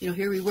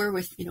 here we were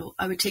with,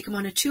 I would take them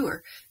on a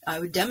tour. I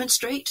would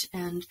demonstrate,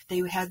 and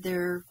they had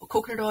their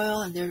coconut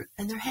oil and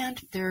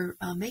their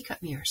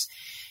makeup mirrors.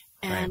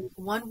 And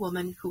one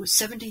woman who was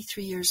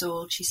 73 years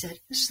old, she said,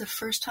 "This is the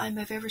first time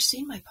I've ever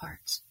seen my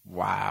parts."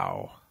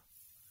 Wow.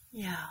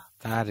 Yeah.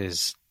 That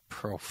is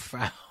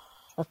profound.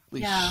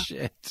 Holy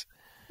shit.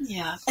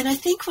 Yeah. And I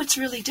think what's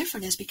really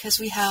different is because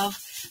we have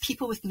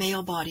people with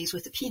male bodies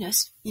with a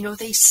penis,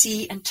 they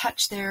see and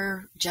touch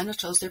their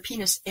genitals, their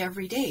penis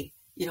every day,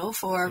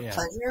 for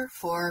pleasure,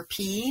 for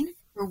peeing.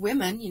 For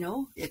women,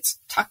 it's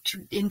tucked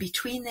in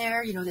between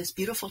there. This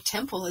beautiful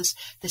this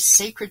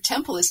sacred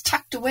temple is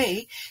tucked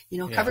away,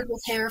 covered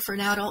with hair for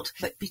an adult,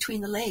 but between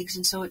the legs.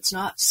 And so it's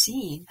not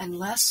seen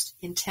unless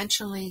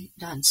intentionally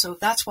done. So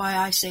that's why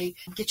I say,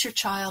 get your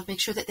child, make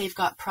sure that they've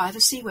got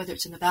privacy, whether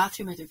it's in the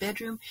bathroom or their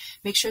bedroom,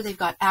 make sure they've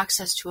got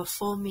access to a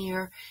full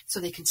mirror so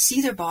they can see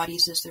their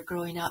bodies as they're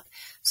growing up,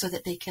 so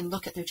that they can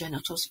look at their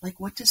genitals. Like,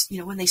 what does,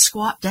 when they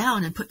squat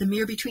down and put the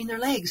mirror between their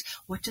legs,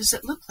 what does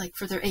it look like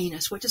for their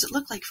anus? What does it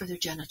look like for their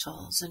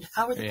genitals? And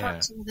how are the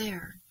parts in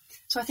there?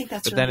 So I think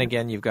that's But then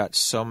again, you've got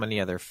so many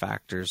other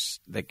factors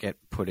that get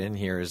put in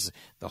here, is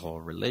the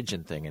whole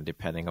religion thing, and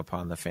depending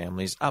upon the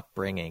family's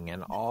upbringing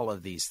and all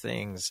of these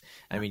things.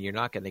 I mean, you're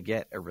not going to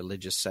get a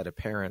religious set of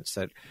parents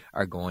that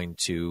are going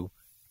to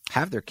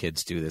have their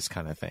kids do this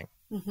kind of thing.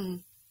 Mm-hmm.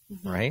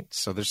 Mm-hmm. Right?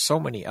 So there's so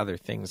many other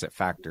things that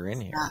factor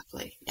in here.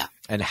 Exactly. Yeah.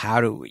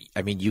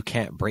 And you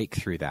can't break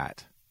through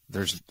that.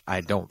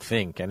 I don't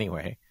think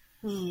anyway.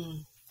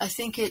 I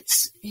think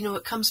it's,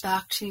 it comes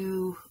back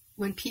to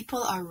when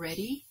people are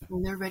ready,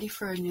 when they're ready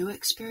for a new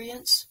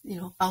experience,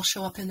 I'll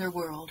show up in their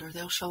world, or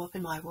they'll show up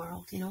in my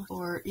world,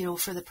 or,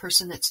 for the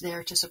person that's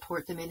there to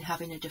support them in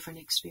having a different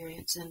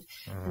experience. And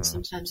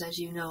sometimes, as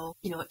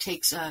it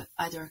takes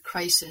either a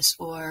crisis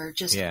or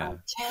just, I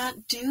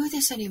can't do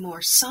this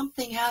anymore.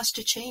 Something has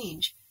to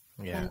change.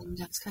 Yeah. And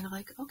that's kind of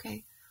like,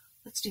 okay,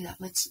 let's do that.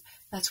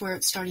 That's where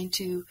it's starting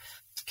to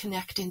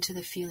connect into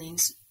the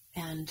feelings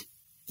and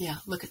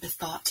look at the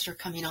thoughts that are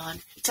coming on.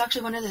 It's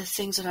actually one of the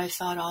things that I've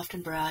thought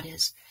often, Brad,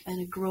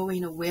 and a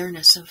growing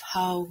awareness of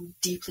how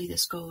deeply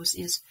this goes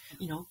is,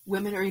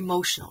 women are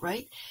emotional,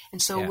 right? And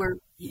so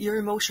you're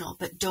emotional,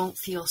 but don't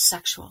feel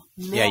sexual.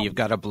 Men, you've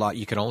got a block.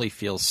 You can only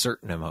feel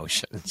certain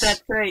emotions.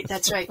 That's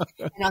right.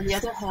 And on the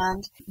other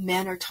hand,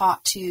 men are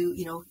taught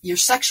to, you're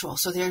sexual,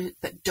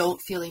 but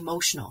don't feel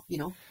emotional,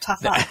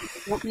 tough up,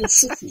 don't be a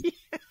sissy.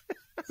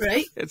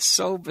 Right? It's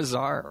so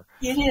bizarre.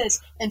 It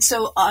is. And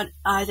so on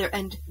either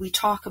end, we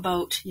talk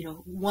about,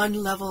 one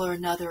level or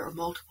another or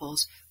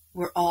multiples,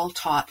 we're all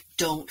taught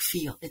don't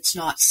feel. It's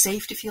not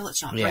safe to feel.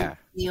 It's not right to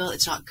feel.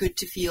 It's not good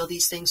to feel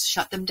these things.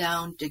 Shut them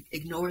down,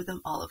 ignore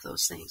them, all of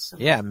those things.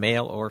 So,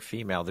 male or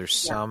female. There's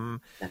some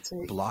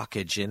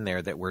blockage in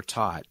there that we're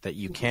taught that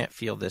you can't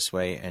feel this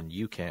way and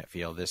you can't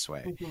feel this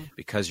way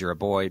because you're a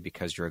boy,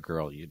 because you're a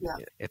girl.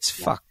 It's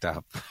fucked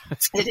up.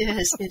 It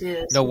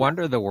is. No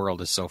wonder the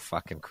world is so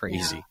fucking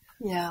crazy.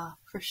 Yeah,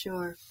 for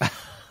sure.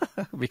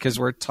 Because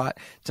we're taught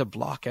to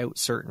block out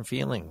certain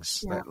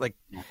feelings.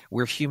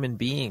 We're human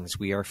beings.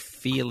 We are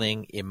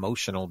feeling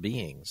emotional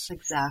beings.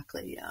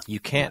 Exactly, yeah. You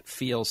can't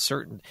feel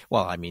certain.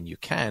 Well, I mean, you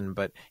can,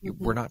 but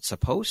we're not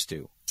supposed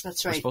to.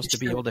 That's right. We're supposed to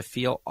be able to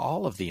feel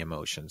all of the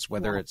emotions,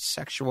 whether it's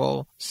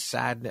sexual,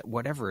 sad,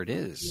 whatever it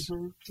is.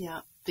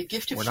 Yeah. The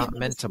gift of We're not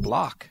meant to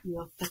block.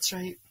 Yeah, that's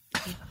right.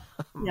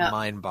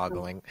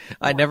 Mind-boggling.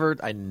 I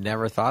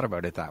never thought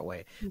about it that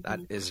way. That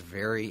is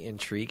very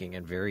intriguing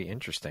and very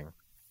interesting.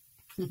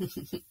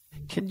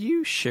 Can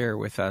you share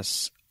with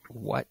us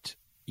what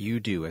you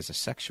do as a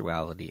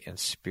sexuality and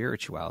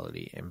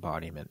spirituality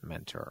embodiment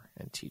mentor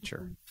and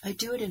teacher? I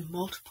do it in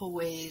multiple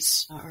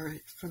ways or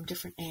from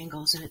different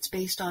angles, and it's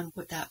based on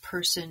what that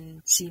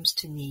person seems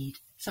to need.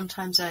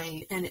 Sometimes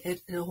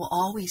it will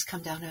always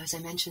come down, as I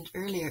mentioned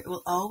earlier, it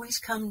will always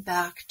come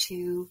back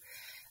to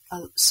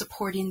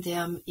supporting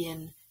them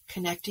in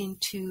connecting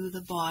to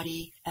the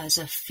body as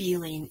a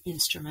feeling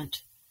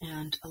instrument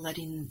and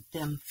letting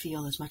them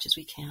feel as much as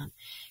we can.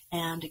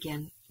 And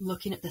again,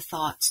 looking at the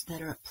thoughts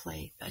that are at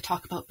play. I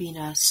talk about being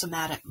a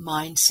somatic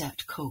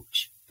mindset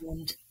coach.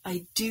 And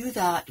I do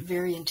that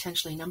very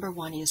intentionally. Number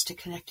one is to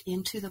connect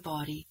into the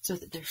body so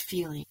that they're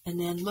feeling. And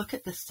then look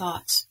at the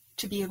thoughts,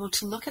 to be able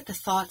to look at the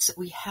thoughts that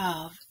we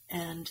have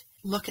and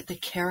look at the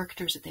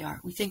characters that they are.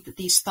 We think that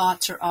these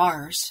thoughts are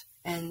ours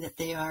and that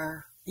they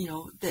are,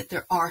 that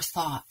there are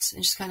thoughts.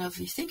 And just kind of,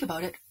 you think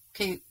about it,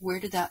 okay, where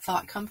did that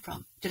thought come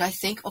from? Did I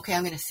think, okay,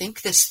 I'm going to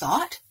think this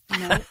thought?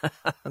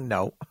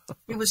 No.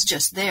 It was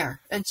just there.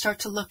 And start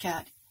to look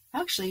at,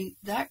 actually,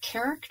 that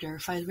character,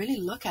 if I really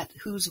look at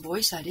whose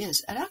voice that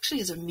is, it actually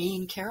is a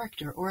mean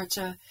character, or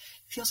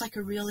feels like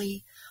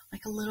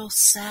a little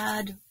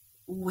sad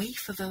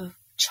waif of a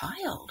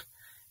child.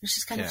 It's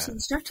just kind of, so you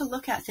start to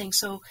look at things.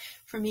 So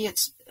for me,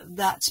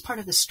 that's part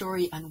of the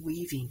story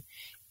unweaving,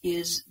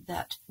 is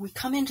that we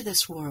come into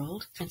this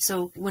world. And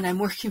so when I'm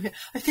working,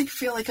 I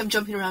feel like I'm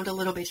jumping around a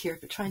little bit here,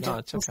 but trying to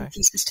put some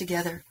pieces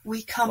together.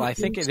 I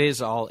think it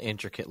is all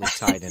intricately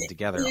tied in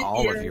together.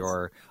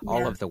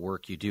 All of the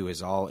work you do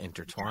is all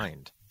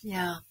intertwined.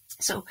 Yeah.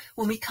 So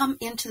when we come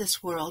into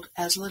this world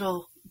as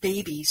little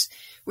babies,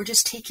 we're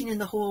just taking in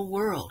the whole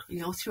world,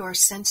 through our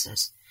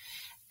senses.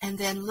 And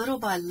then little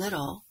by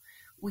little,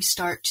 we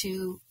start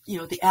to,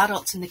 the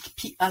adults and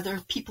the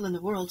other people in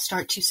the world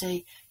start to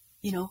say,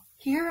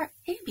 here,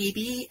 hey,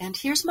 baby, and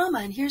here's mama,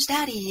 and here's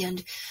daddy,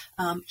 and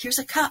here's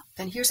a cup,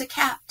 and here's a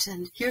cat,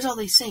 and here's all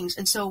these things.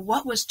 And so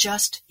what was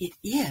just it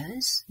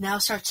is now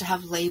starts to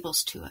have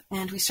labels to it.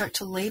 And we start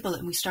to label it,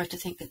 and we start to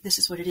think that this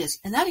is what it is.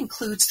 And that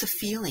includes the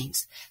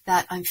feelings,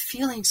 that I'm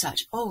feeling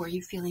such. Oh, are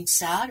you feeling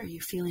sad? Are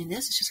you feeling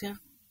this? It's just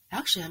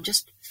actually, I'm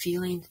just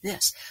feeling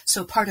this.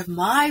 So part of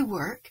my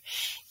work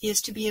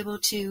is to be able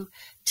to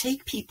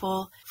take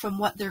people from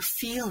what they're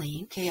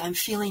feeling. Okay, I'm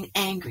feeling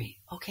angry.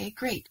 Okay,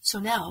 great. So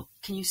now,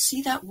 can you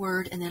see that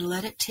word and then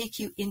let it take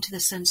you into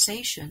the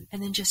sensation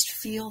and then just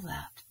feel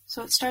that?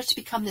 So it starts to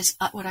become this,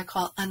 what I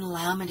call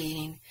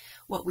unlaminating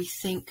what we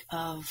think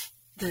of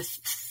the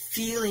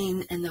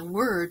feeling and the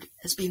word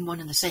as being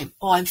one and the same.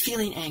 Oh, I'm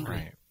feeling angry.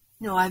 Right.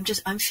 No,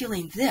 I'm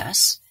feeling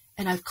this,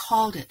 and I've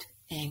called it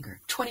anger.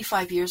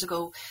 25 years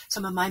ago,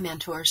 some of my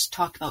mentors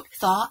talked about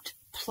thought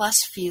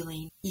plus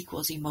feeling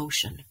equals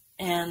emotion.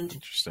 And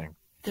interesting.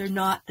 They're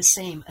not the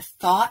same. A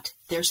thought,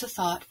 there's a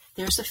thought,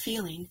 there's a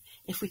feeling.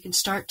 If we can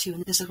start to,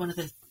 and this is one of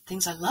the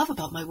things I love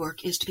about my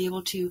work, is to be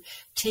able to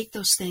take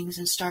those things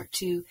and start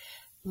to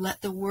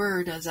let the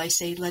word, as I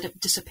say, let it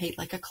dissipate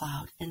like a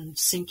cloud and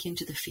sink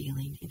into the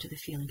feeling,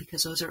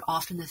 because those are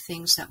often the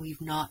things that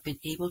we've not been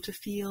able to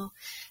feel,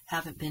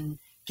 haven't been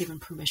given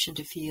permission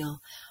to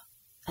feel,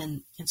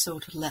 and so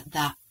to let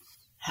that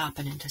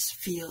happen and to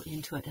feel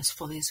into it as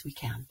fully as we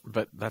can.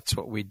 But that's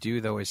what we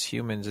do, though, as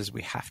humans, is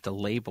we have to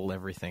label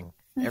everything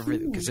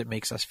because it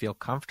makes us feel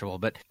comfortable.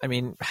 But I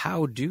mean,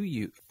 how do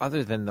you,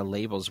 other than the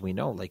labels we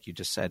know, like you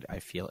just said, I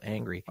feel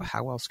angry,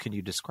 how else can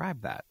you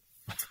describe that?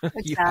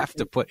 Exactly. You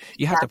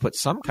have to put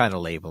some kind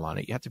of label on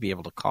it. You have to be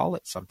able to call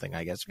it something,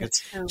 I guess.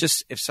 Because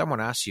just if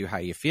someone asks you how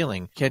you're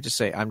feeling, you can't just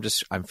say,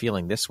 I'm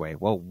feeling this way.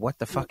 Well, what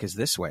the fuck is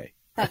this way?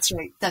 That's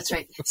right. That's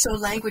right. So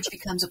language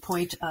becomes a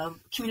point of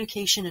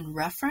communication and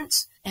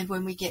reference. And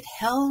when we get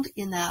held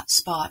in that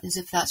spot, as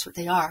if that's what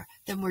they are,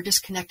 then we're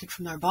disconnected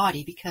from our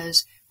body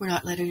because we're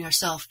not letting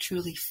ourselves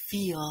truly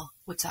feel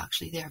what's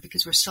actually there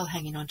because we're still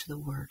hanging on to the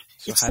word.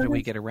 So how do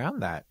we get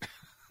around that?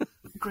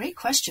 Great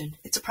question.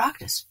 It's a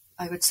practice.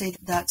 I would say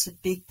that's a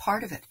big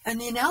part of it. And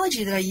the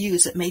analogy that I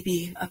use that may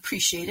be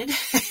appreciated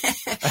is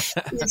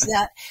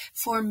that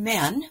for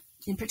men,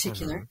 in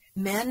particular,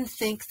 men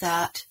think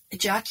that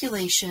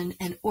ejaculation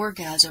and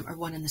orgasm are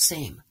one and the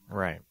same.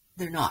 Right.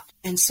 They're not.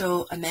 And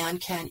so a man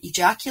can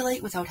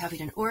ejaculate without having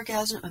an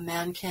orgasm. A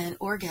man can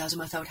orgasm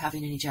without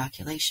having an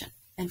ejaculation.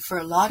 And for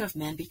a lot of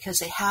men, because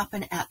they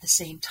happen at the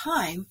same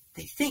time,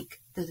 they think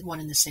they're one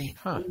and the same.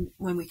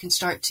 When we can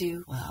start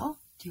to, well,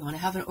 do you want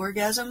to have an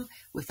orgasm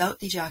without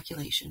the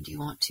ejaculation? Do you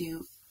want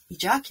to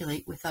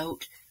ejaculate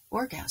without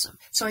orgasm?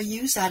 So I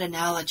use that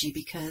analogy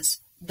because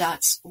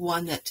that's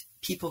one that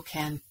people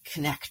can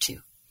connect to.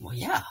 Well,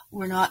 yeah,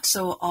 we're not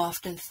so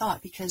often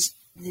thought because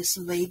this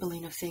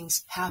labeling of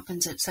things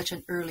happens at such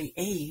an early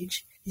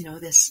age,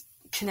 this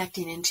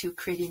connecting into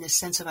creating this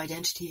sense of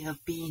identity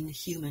of being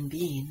human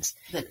beings,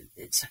 that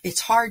it's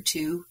hard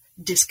to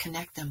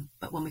disconnect them.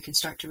 But when we can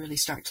start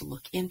to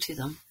look into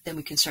them, then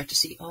we can start to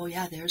see, oh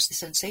yeah, there's the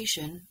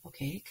sensation.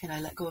 Okay, can I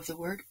let go of the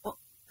word? Oh,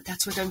 but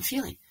that's what I'm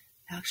feeling.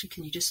 Actually,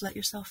 can you just let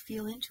yourself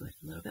feel into it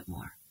a little bit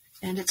more?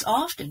 And it's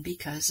often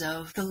because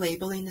of the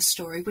labeling, the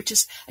story, which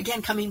is,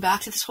 again, coming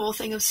back to this whole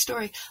thing of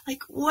story.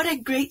 Like, what a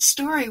great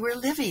story we're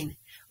living.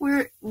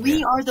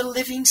 We are the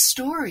living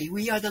story.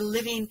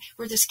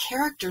 We're this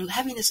character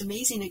having this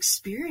amazing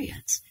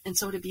experience. And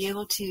so to be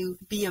able to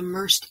be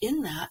immersed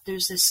in that,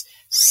 there's this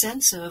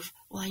sense of,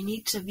 well, I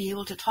need to be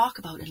able to talk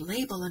about and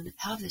label and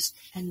have this.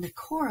 And the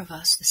core of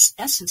us, this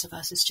essence of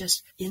us, is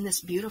just in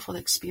this beautiful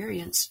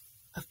experience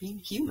of being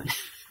human.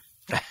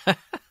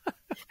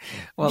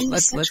 Well,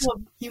 let's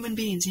human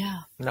beings,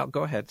 yeah. No,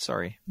 go ahead.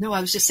 Sorry. No,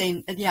 I was just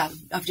saying,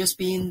 of just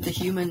being the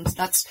humans.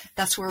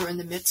 That's where we're in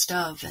the midst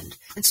of,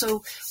 and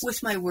so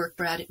with my work,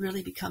 Brad, it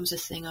really becomes a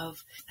thing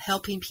of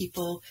helping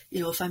people.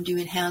 If I'm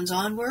doing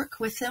hands-on work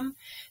with them,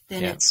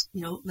 then it's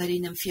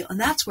letting them feel, and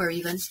that's where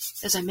even,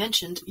 as I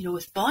mentioned,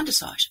 with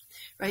bondage,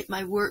 right?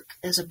 My work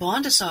as a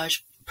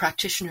bondage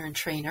practitioner and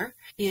trainer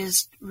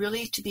is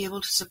really to be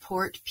able to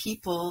support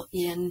people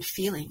in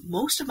feeling.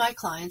 Most of my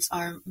clients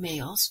are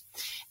males,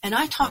 and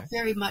I talk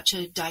very much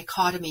a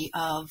dichotomy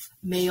of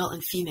male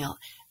and female,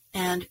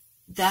 and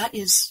that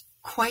is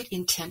quite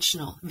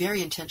intentional,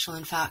 very intentional,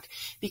 in fact,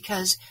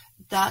 because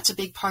that's a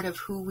big part of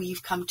who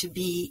we've come to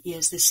be,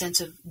 is this sense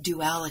of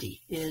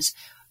duality, is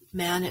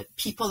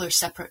people are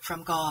separate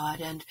from God,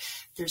 and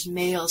there's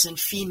males and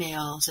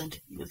females, and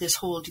this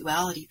whole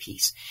duality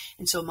piece.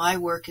 And so my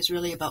work is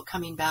really about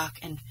coming back,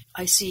 and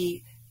I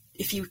see,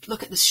 if you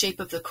look at the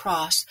shape of the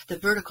cross, the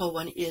vertical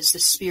one is the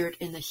spirit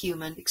in the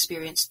human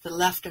experience. The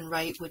left and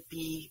right would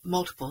be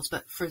multiples,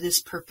 but for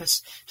this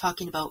purpose,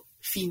 talking about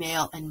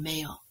female and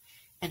male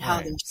and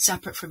how they're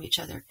separate from each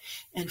other.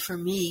 And for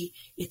me,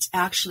 it's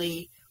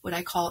actually what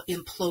I call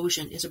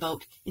implosion, is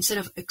about, instead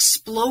of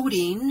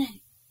exploding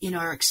in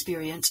our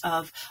experience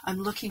of, I'm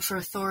looking for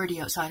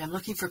authority outside, I'm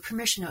looking for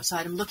permission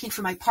outside, I'm looking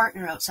for my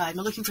partner outside,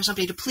 I'm looking for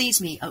somebody to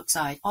please me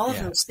outside. All of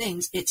those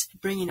things, it's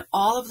bringing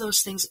all of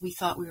those things that we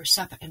thought we were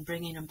separate and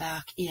bringing them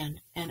back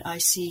in. And I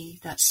see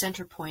that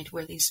center point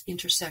where these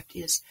intersect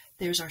is,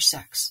 there's our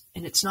sex.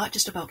 And it's not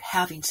just about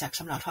having sex,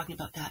 I'm not talking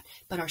about that,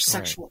 but our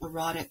sexual,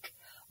 erotic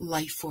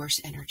life force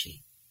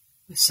energy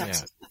with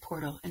sex as the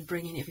portal and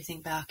bringing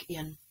everything back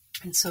in.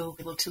 And so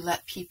able to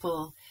let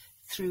people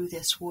through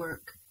this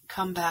work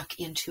come back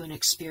into an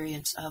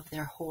experience of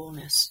their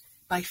wholeness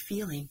by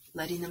feeling,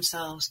 letting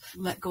themselves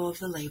let go of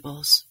the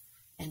labels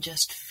and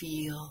just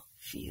feel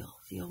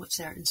what's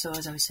there. And so,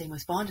 as I was saying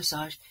with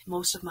bondage,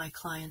 most of my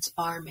clients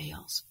are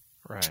males.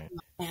 Right.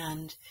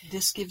 And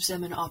this gives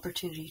them an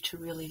opportunity to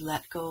really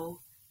let go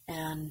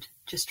and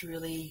just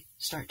really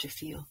start to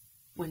feel.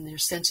 When their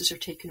senses are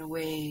taken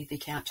away, they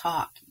can't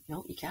talk.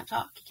 You can't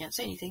talk. You can't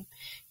say anything.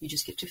 You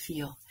just get to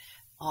feel.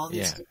 All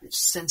these different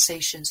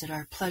sensations that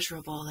are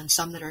pleasurable and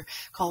some that are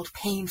called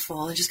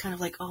painful, and just kind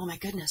of like, oh my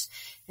goodness.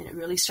 And it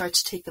really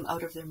starts to take them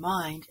out of their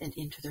mind and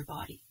into their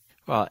body.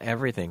 Well,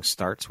 everything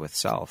starts with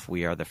self.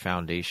 We are the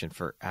foundation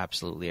for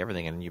absolutely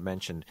everything. And you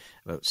mentioned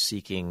about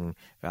seeking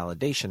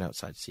validation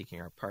outside,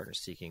 seeking our partner,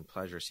 seeking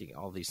pleasure, seeking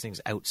all these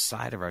things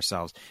outside of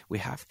ourselves. We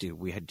have to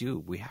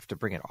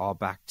bring it all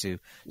back to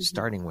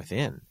starting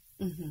within.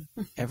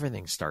 Mm-hmm.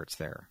 Everything starts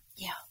there.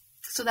 Yeah.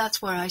 So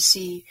that's where I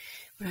see,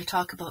 when I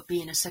talk about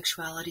being a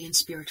sexuality and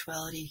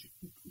spirituality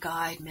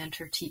guide,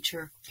 mentor,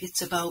 teacher,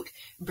 it's about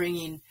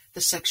bringing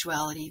the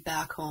sexuality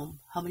back home.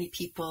 How many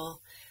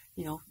people,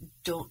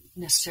 don't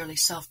necessarily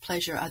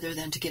self-pleasure other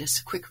than to get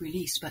a quick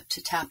release, but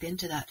to tap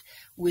into that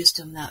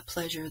wisdom, that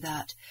pleasure,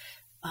 that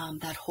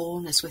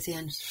wholeness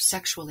within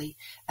sexually,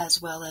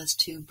 as well as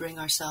to bring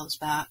ourselves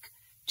back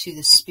to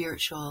the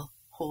spiritual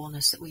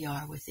wholeness that we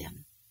are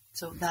within.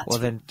 So that's... Well,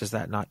 then, does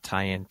that not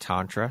tie in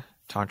tantric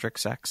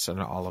sex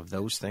and all of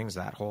those things,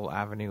 that whole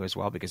avenue as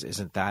well? Because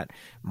isn't that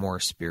more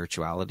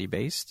spirituality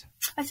based?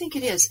 I think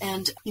it is.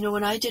 And,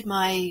 when I did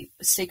my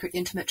sacred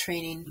intimate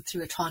training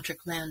through a tantric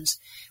lens,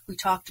 we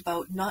talked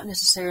about not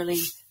necessarily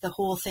the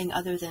whole thing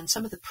other than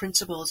some of the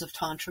principles of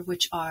tantra,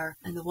 which are,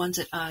 and the ones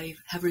that I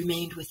have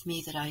remained with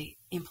me that I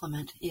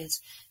implement,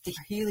 is the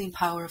healing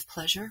power of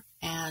pleasure,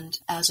 and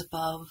as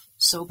above,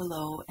 so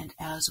below, and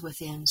as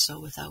within, so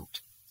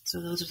without. So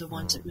those are the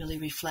ones that really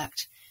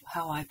reflect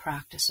how I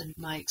practice and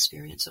my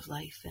experience of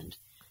life and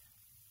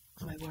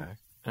my work.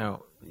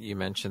 Now, you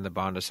mentioned the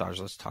bondage.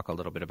 Let's talk a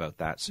little bit about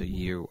that. So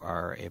you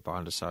are a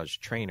bondage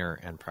trainer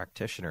and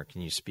practitioner.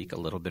 Can you speak a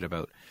little bit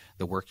about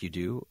the work you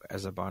do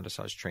as a bondage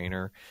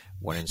trainer?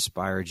 What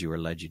inspired you or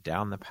led you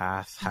down the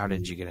path? How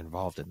did you get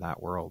involved in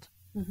that world?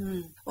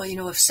 Mm-hmm.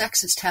 Well, if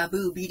sex is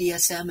taboo,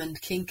 BDSM and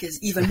kink is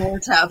even more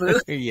taboo.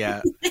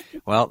 Yeah.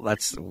 Well,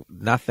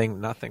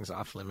 nothing's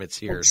off limits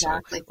here.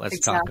 Exactly. So let's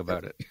talk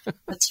about it.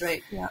 That's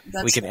right. Yeah.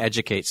 We can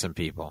educate some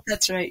people.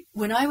 That's right.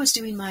 When I was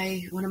doing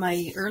one of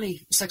my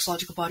early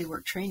sexological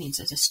bodywork trainings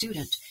as a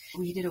student,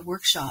 we did a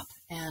workshop,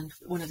 and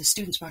one of the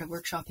students brought a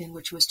workshop in,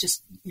 which was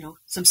just,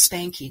 some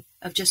spanking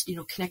of just,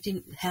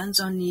 connecting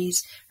hands on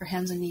knees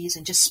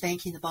and just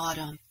spanking the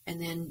bottom,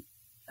 and then,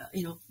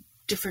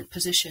 different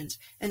positions,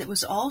 and it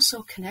was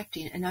also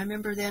connecting. And I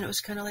remember then it was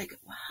kind of like,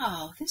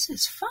 wow, this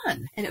is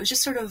fun. And it was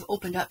just sort of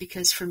opened up,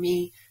 because for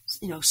me,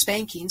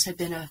 spankings had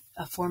been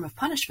a form of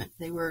punishment.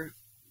 They were,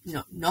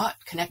 not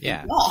connecting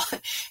at all.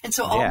 And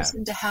so all of a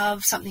sudden to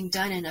have something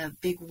done in a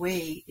big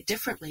way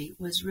differently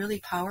was really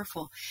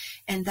powerful.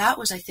 And that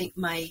was, I think,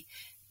 my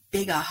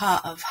big aha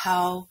of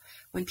how,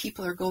 when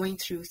people are going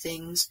through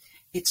things,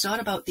 it's not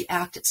about the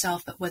act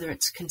itself, but whether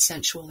it's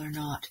consensual or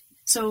not.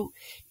 So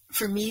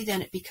for me,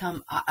 then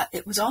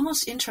it was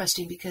almost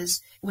interesting,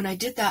 because when I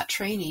did that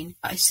training,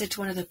 I said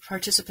to one of the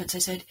participants, I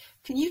said,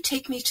 can you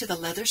take me to the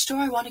leather store?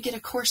 I want to get a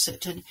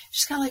corset. And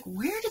she's kind of like,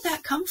 where did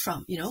that come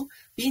from?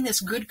 Being this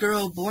good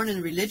girl born in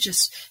a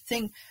religious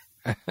thing,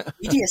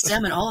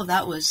 BDSM and all of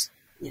that was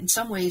in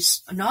some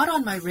ways not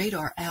on my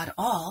radar at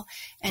all.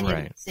 And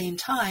right. At the same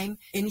time,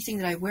 anything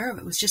that I wear of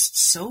it was just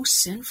so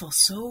sinful,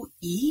 so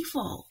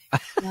evil.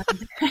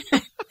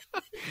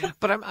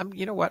 But I'm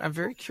you know what? I'm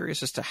very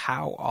curious as to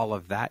how all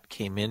of that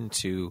came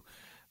into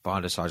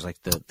bondage,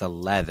 like the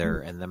leather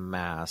and the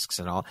masks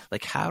and all.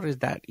 Like, how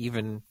did that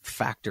even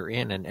factor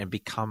in and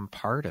become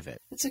part of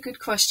it? That's a good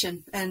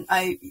question. And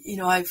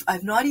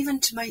I've not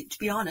even, to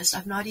be honest,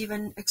 I've not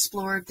even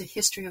explored the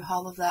history of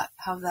all of that,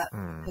 how that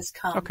has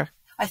come. Okay.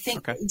 I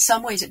think in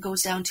some ways it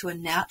goes down to a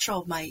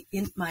natural, my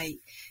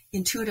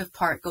intuitive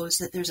part goes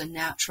that there's a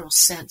natural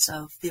sense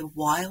of the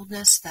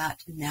wildness,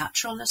 that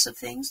naturalness of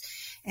things,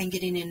 and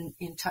getting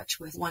in touch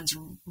with one's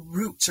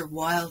roots or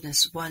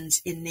wildness,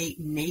 one's innate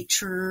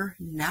nature,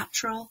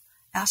 natural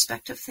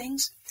aspect of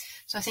things.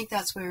 So I think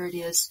that's where it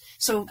is.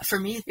 So for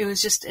me, it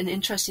was just an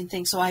interesting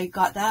thing. So I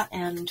got that,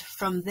 and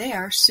from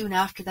there, soon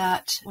after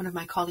that, one of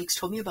my colleagues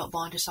told me about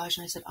bondage,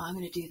 and I said, I'm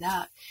going to do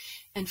that.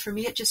 And for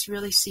me, it just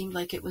really seemed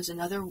like it was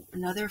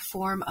another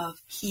form of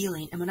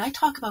healing. And when I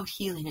talk about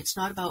healing, it's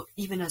not about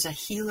even as a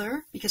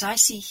healer, because I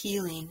see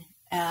healing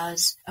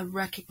as a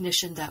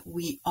recognition that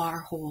we are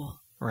whole.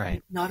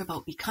 Right. Not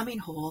about becoming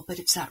whole, but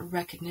it's that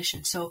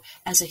recognition. So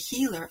as a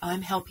healer,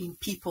 I'm helping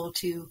people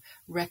to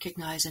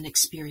recognize and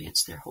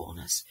experience their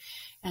wholeness.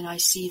 And I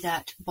see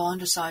that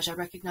bondage, I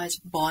recognize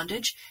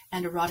bondage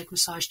and erotic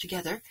massage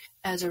together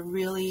as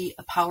a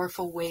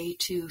powerful way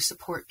to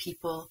support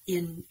people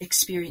in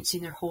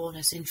experiencing their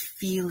wholeness, in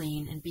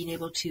feeling and being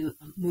able to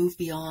move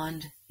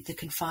beyond the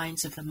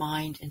confines of the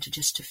mind and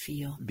to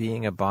feel.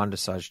 Being a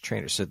bondage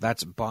trainer, so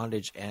that's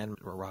bondage and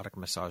erotic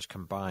massage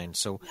combined.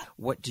 So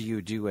what do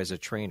you do as a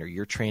trainer?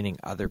 You're training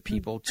other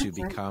people to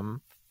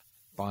become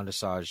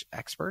bondage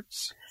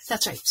experts?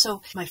 That's right.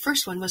 So my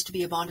first one was to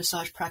be a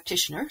bondage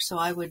practitioner. So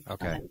I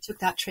took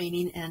that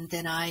training, and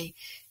then I,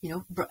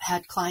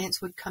 had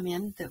clients would come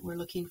in that were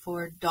looking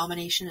for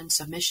domination and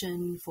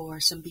submission,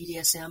 for some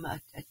BDSM,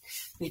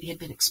 maybe had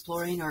been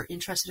exploring or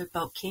interested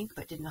about kink,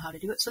 but didn't know how to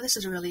do it. So this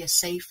is really a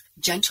safe,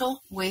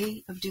 gentle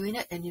way of doing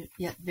it, and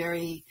yet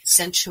very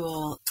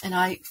sensual. And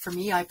I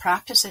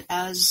practice it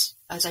as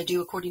I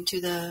do according to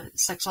the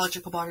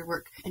Sexological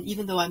Bodywork. And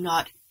even though I'm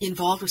not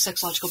involved with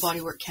Sexological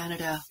Bodywork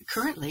Canada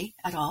currently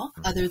at all,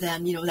 other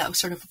than, that was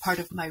sort of a part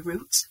of my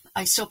roots,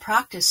 I still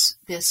practice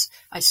this.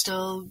 I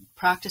still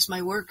practice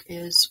my work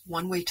is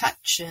one-way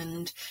touch,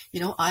 and,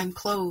 I'm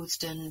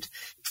clothed, and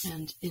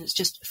it's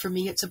just, for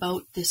me, it's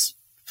about this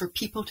for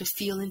people to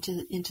feel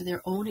into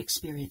their own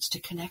experience,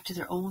 to connect to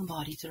their own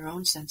body, to their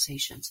own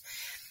sensations.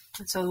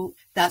 And so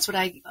that's what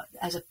I,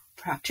 as a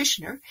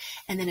practitioner,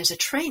 and then as a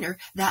trainer,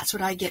 that's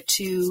what I get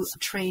to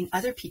train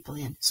other people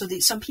in. So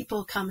some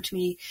people come to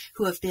me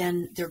who have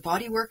been, they're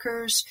body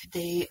workers,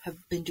 they have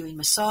been doing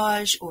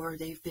massage, or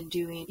they've been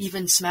doing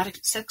even somatic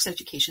sex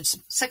education,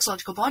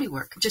 sexological body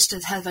work, just to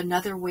have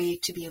another way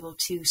to be able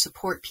to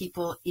support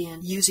people in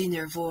using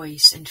their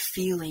voice and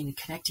feeling and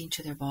connecting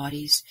to their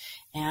bodies.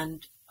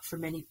 And for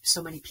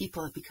so many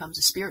people, it becomes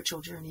a spiritual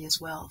journey as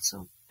well.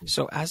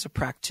 So as a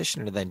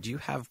practitioner then, do you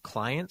have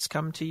clients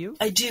come to you?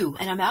 I do.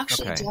 And I'm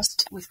actually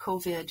just with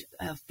COVID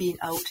being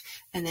out.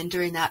 And then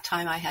during that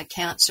time I had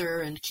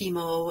cancer and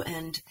chemo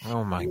and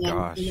oh my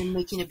gosh, and then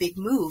making a big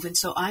move. And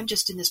so I'm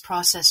just in this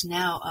process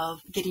now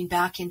of getting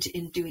back into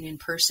doing in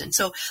person.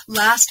 So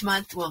last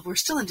month, well, we're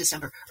still in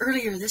December.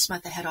 Earlier this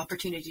month, I had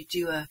opportunity to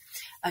do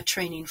a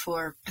training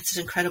for this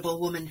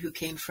incredible woman who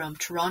came from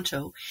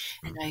Toronto.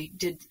 And I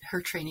did her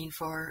training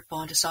for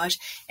bondage.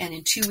 And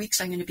in 2 weeks,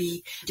 I'm going to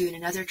be doing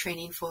another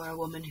training for a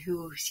woman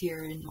who's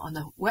here on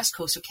the west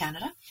coast of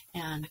Canada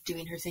and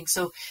doing her thing.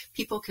 So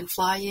people can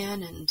fly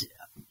in and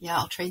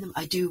I'll train them.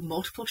 I do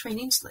multiple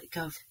trainings, like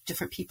of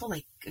different people,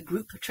 like a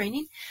group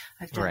training.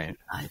 I've done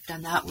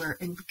that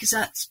because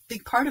that's a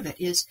big part of it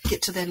is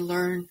get to then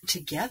learn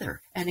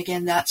together. And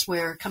again, that's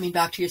where coming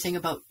back to your thing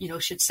about,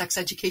 should sex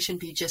education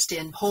be just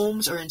in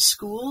homes or in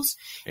schools?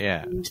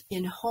 Yeah. And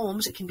in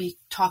homes, it can be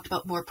talked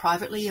about more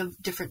privately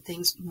of different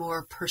things,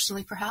 more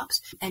personally perhaps.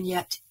 And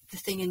yet the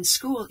thing in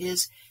school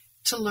is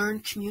to learn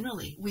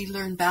communally. We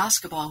learn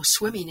basketball,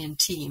 swimming in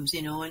teams,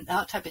 and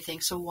that type of thing.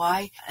 So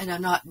why, and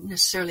I'm not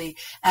necessarily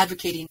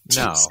advocating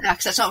team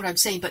sex, that's not what I'm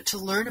saying, but to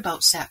learn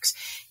about sex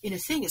in a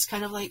thing, it's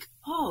kind of like,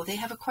 oh, they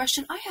have a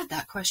question, I had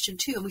that question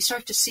too. And we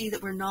start to see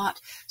that we're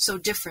not so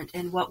different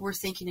and what we're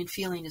thinking and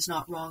feeling is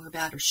not wrong or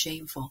bad or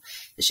shameful.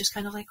 It's just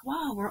kind of like,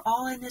 wow, we're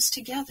all in this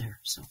together.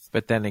 So,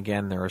 but then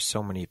again, there are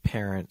so many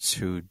parents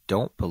who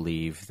don't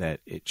believe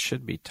that it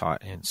should be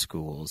taught in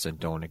schools and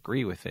don't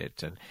agree with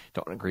it and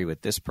don't agree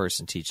with this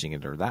person teaching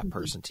it or that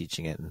person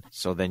teaching it. And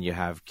so then you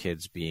have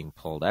kids being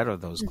pulled out of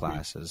those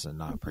classes and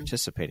not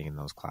participating in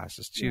those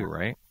classes too,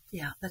 right?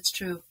 Yeah, that's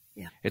true.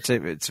 Yeah.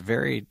 It's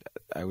very,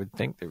 I would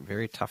think they're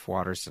very tough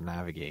waters to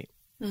navigate.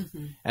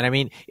 Mm-hmm. And I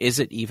mean, is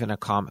it even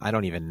I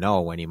don't even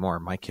know anymore.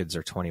 My kids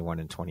are 21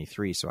 and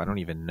 23, so I don't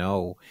even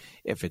know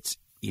if it's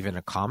even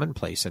a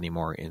commonplace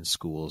anymore in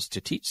schools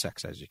to teach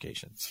sex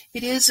education.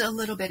 It is a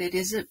little bit.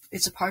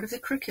 It's a part of the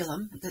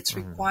curriculum that's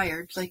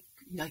required, like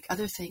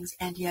other things,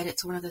 and yet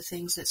it's one of the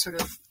things that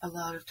sort of a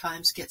lot of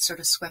times gets sort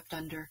of swept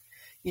under.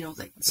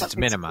 Like it's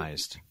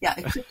minimized. Yeah,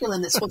 a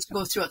curriculum that's supposed to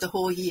go throughout the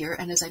whole year.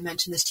 And as I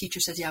mentioned, this teacher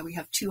says, we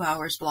have 2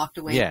 hours blocked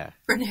away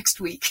for next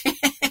week.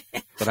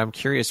 But I'm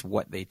curious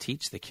what they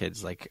teach the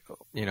kids, like,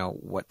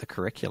 what the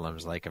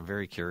curriculum's like. I'm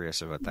very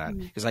curious about that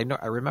because I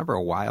remember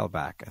a while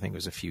back, I think it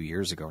was a few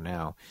years ago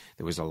now,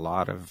 there was a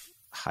lot of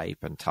hype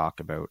and talk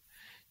about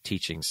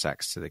teaching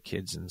sex to the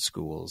kids in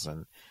schools,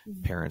 and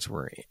parents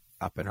were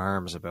up in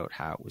arms about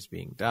how it was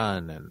being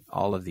done and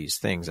all of these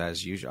things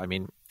as usual. I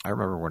mean, I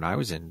remember when I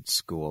was in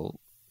school,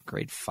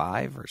 grade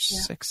 5 or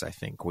 6, I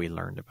think we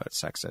learned about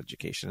sex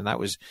education. And that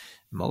was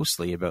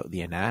mostly about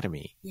the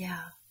anatomy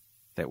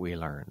that we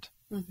learned,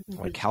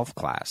 like health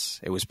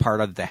class. It was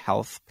part of the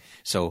health.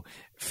 So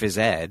phys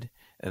ed,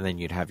 and then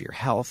you'd have your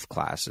health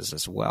classes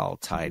as well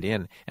tied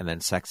in. And then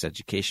sex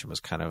education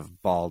was kind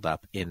of balled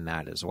up in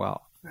that as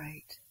well.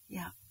 Right.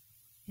 Yeah.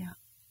 Yeah.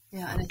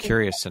 Yeah. I'm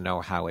curious to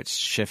know how it's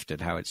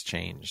shifted, how it's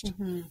changed.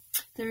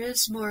 There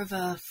is more of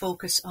a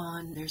focus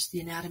on, there's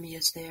the anatomy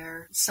is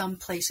there. Some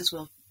places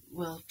will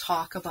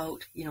talk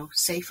about,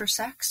 safer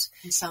sex,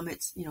 and some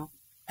it's,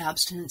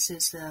 abstinence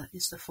is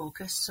the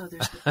focus. So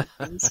there's different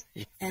things.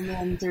 And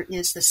then there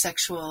is the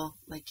sexual,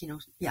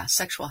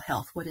 sexual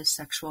health. What is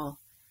sexual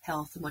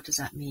health and what does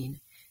that mean?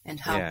 And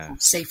how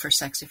safer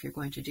sex if you're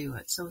going to do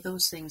it. So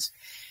those things,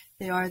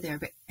 they are there.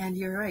 And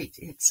you're right.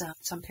 It's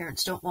some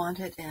parents don't want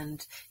it,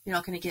 and you're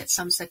not going to get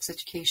some sex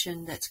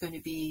education that's going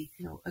to be,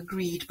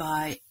 agreed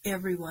by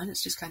everyone.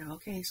 It's just kind of,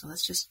 okay, so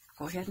let's just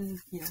go ahead and,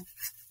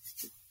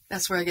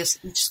 that's where I guess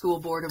each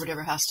school board or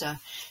whatever has to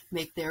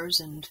make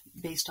theirs and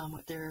based on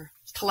what their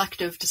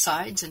collective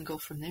decides and go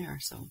from there.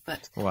 So,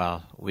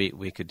 well,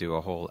 we could do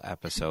a whole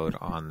episode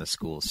on the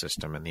school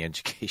system and the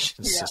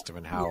education system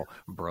and how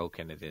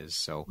broken it is.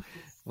 So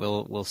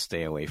we'll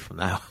stay away from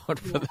that one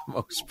for the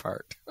most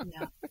part,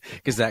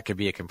 because that could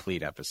be a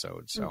complete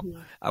episode. So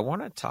I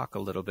want to talk a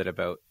little bit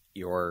about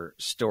your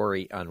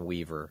Story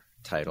Unweaver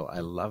title.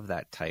 I love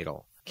that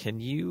title. Can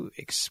you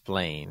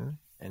explain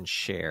and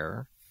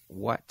share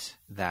what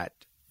that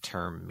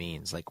term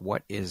means? Like,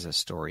 what is a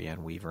story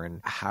unweaver, and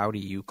how do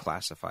you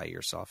classify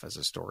yourself as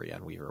a story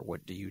unweaver?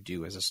 What do you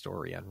do as a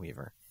story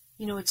unweaver?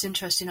 It's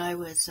interesting. I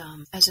was,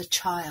 as a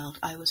child,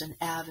 I was an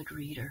avid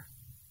reader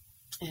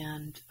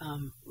and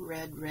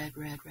read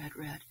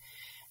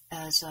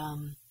as,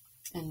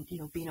 and,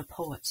 being a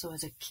poet. So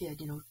as a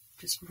kid,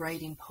 just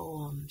writing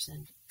poems.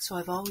 And so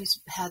I've always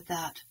had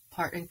that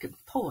part. And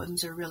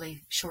poems are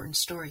really shortened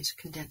stories,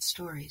 condensed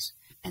stories.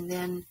 And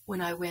then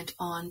when I went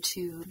on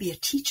to be a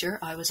teacher,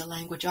 I was a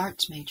language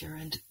arts major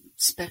and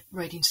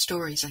writing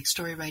stories, like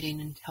story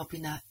writing, and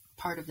helping that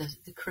part of the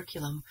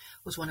curriculum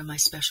was one of my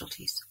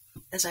specialties.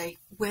 As I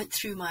went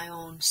through my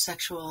own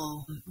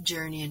sexual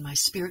journey and my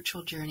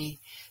spiritual journey,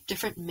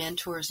 different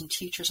mentors and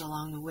teachers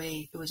along the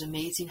way, it was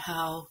amazing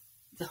how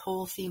the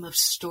whole theme of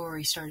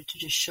story started to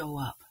just show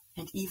up.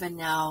 And even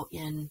now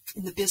in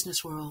the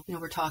business world,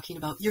 we're talking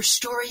about your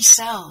story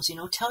sells,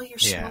 tell your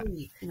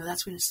story,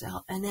 that's when it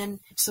sells. And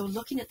then, so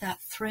looking at that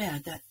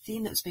thread, that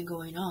theme that's been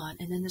going on,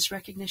 and then this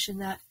recognition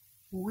that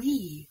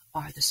we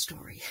are the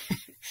story,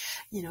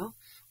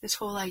 this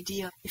whole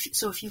idea.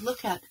 If you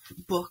look at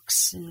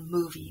books and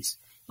movies,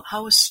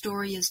 how a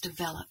story is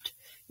developed,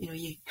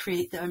 you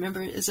create I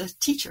remember as a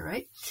teacher,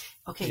 right?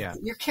 Okay,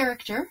 get your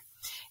character,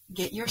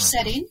 get your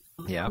setting,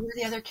 who are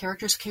the other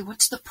characters, okay,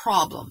 what's the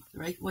problem,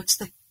 right? What's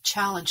the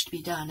challenge to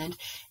be done?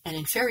 And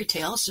in fairy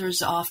tales,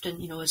 there's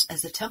often,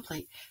 as a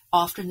template,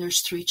 often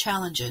there's 3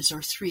 challenges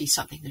or 3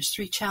 something. There's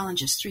 3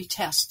 challenges, 3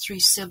 tests, 3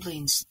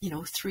 siblings,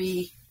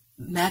 3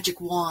 magic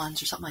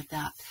wands or something like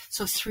that.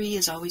 So 3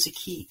 is always a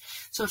key.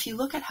 So if you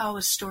look at how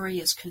a story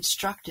is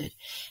constructed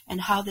and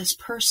how this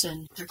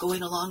person, they're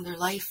going along their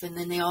life, and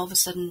then they all of a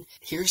sudden,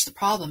 here's the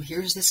problem,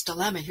 here's this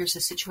dilemma, here's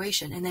the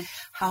situation, and then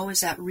how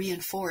is that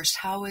reinforced?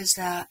 How is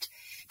that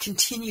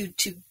continued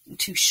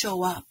to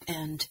show up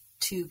and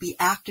to be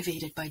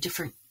activated by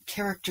different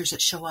characters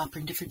that show up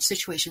in different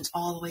situations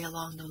all the way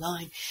along the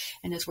line?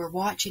 And as we're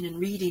watching and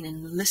reading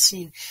and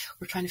listening,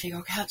 we're trying to figure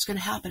out how it's going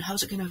to happen,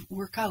 how's it going to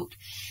work out?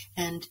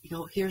 And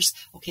here's,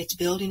 okay, it's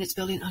building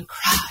and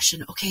crash,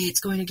 and okay, it's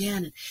going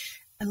again,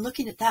 and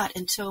looking at that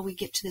until we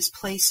get to this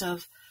place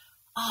of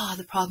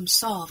the problem's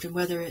solved. And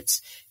whether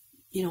it's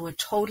a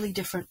totally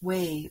different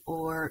way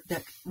or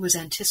that was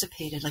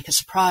anticipated, like a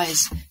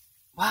surprise,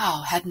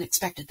 wow, hadn't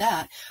expected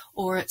that.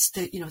 Or it's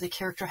the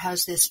character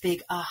has this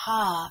big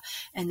aha,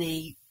 and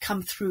they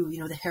come through,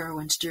 the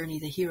heroine's journey,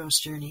 the hero's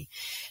journey,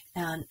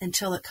 and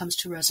until it comes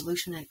to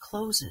resolution and it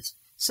closes.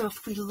 So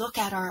if we look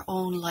at our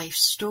own life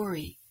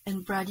story,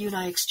 and Brad, you and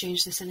I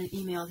exchanged this in an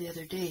email the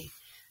other day,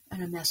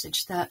 and a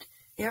message that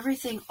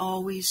everything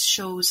always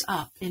shows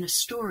up in a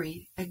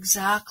story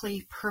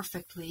exactly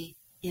perfectly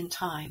in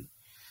time.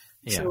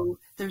 Yeah. So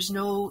there's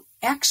no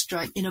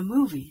extra in a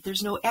movie.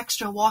 There's no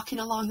extra walking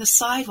along the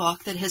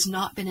sidewalk that has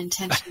not been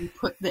intentionally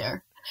put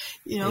there,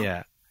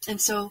 Yeah. And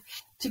so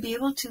to be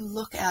able to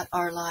look at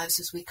our lives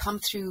as we come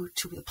through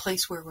to the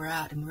place where we're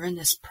at, and we're in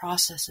this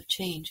process of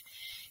change,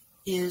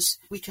 is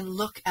we can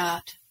look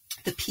at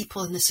the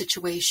people and the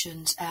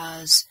situations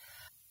as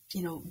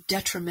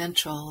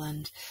detrimental,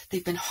 and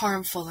they've been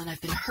harmful, and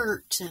I've been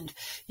hurt, and,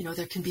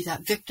 there can be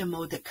that victim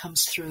mode that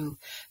comes through.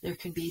 There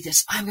can be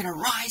this, I'm going to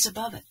rise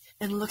above it.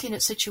 And looking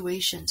at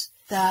situations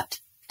that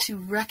to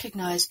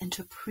recognize and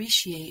to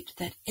appreciate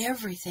that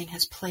everything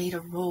has played a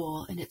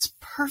role in its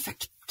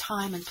perfect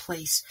time and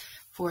place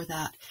for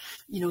that.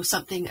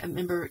 Something, I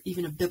remember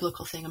even a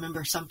biblical thing. I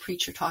remember some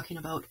preacher talking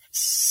about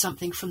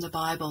something from the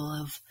Bible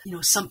of,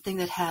 something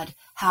that had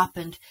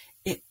happened.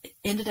 It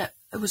ended up,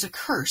 it was a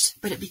curse,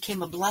 but it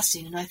became a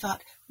blessing. And I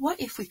thought, what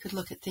if we could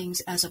look at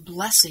things as a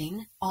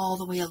blessing all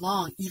the way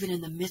along, even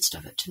in the midst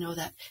of it, to know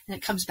that, and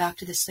it comes back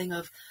to this thing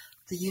of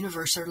the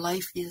universe, our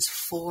life is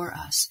for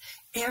us.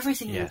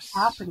 Everything that's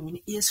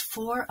happening is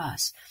for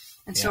us.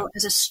 And so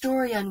as a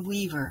story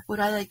unweaver, what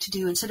I like to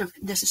do, instead of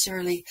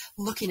necessarily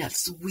looking at,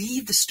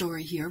 weave the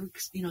story here,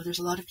 because, there's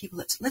a lot of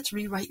people let's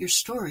rewrite your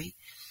story.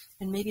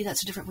 And maybe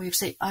that's a different way of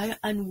saying, I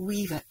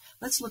unweave it.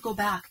 Let's go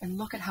back and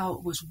look at how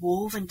it was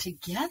woven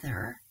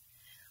together.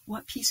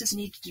 What pieces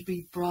need to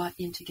be brought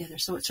in together?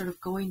 So it's sort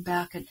of going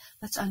back and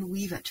let's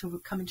unweave it to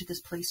come into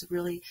this place of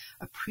really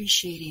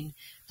appreciating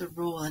the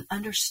role and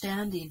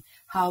understanding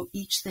how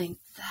each thing,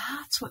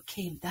 that's what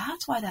came,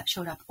 that's why that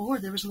showed up. Or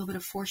there was a little bit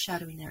of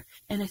foreshadowing there.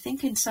 And I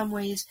think in some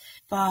ways,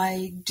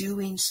 by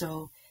doing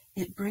so,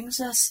 it brings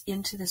us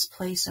into this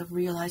place of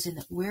realizing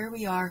that where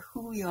we are,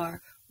 who we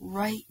are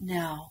right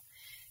now,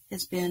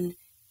 has been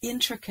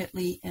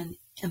intricately and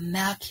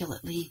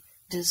immaculately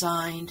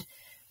designed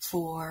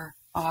for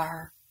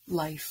our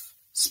life,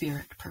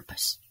 spirit,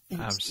 purpose.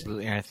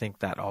 Absolutely. And I think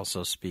that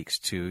also speaks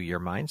to your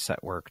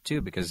mindset work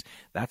too, because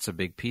that's a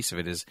big piece of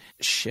it, is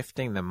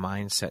shifting the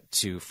mindset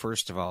to,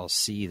 first of all,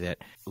 see that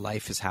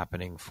life is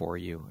happening for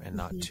you and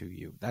not to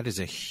you. That is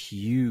a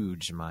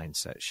huge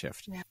mindset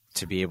shift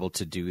to be able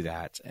to do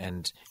that.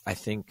 And I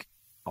think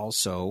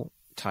also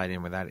tied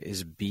in with that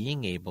is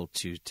being able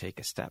to take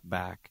a step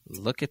back,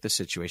 look at the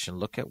situation,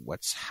 look at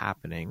what's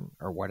happening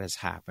or what has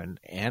happened,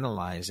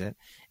 analyze it,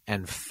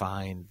 and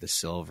find the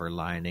silver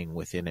lining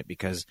within it.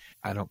 Because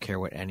I don't care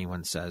what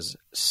anyone says,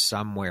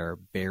 somewhere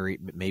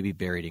buried, maybe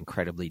buried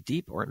incredibly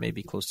deep, or it may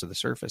be close to the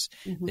surface,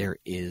 there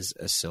is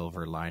a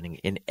silver lining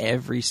in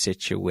every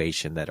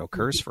situation that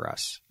occurs for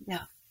us.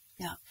 Yeah.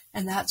 Yeah.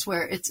 And that's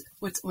where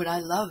what I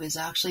love is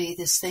actually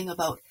this thing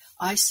about,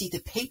 I see the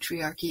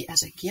patriarchy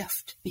as a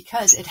gift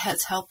because it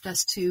has helped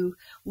us to,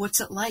 what's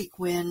it like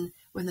when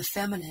the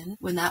feminine,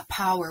 when that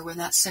power, when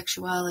that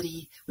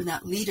sexuality, when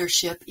that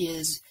leadership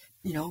is,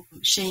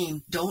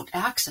 shame, don't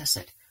access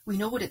it. We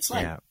know what it's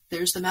like. Yeah.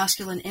 There's the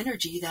masculine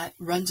energy that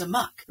runs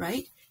amok,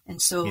 right? And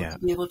so to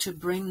be able to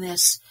bring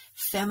this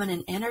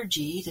feminine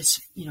energy, this,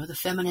 the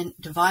feminine,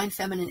 divine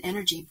feminine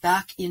energy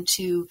back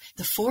into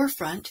the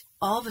forefront,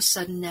 all of a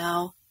sudden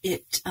now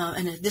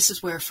and this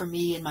is where for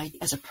me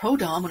as a pro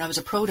dom, when I was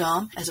a pro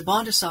dom, as a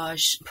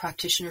bondage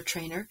practitioner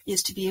trainer,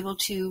 is to be able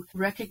to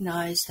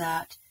recognize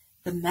that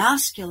the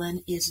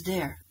masculine is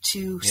there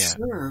to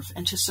serve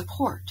and to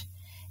support.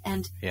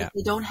 And if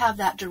they don't have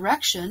that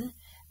direction,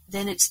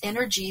 then it's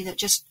energy that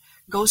just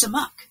goes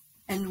amok.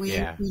 And we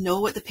know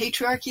what the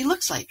patriarchy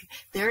looks like.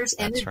 There's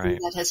energy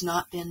that has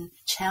not been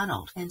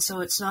channeled. And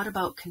so it's not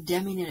about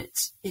condemning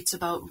it. It's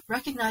about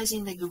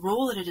recognizing the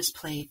role that it has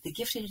played, the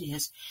gift that it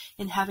is,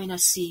 in having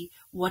us see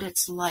what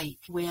it's like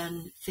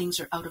when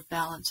things are out of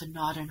balance and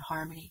not in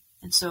harmony.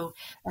 And so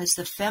as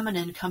the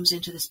feminine comes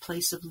into this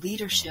place of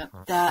leadership,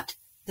 that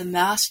the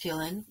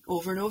masculine,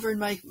 over and over in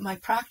my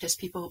practice,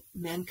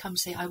 men come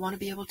say, I want to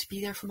be able to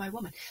be there for my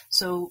woman.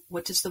 So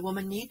what does the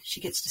woman need? She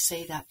gets to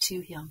say that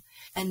to him.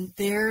 And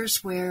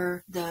there's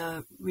where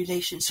the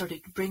relation sort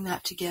of bring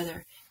that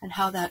together, and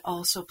how that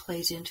also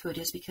plays into it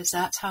is because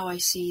that's how I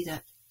see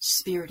that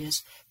spirit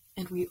is.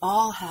 And we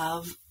all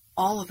have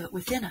all of it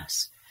within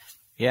us.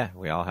 Yeah,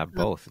 we all have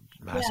both,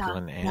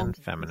 masculine and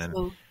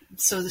feminine.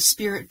 So the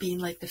spirit being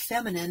like the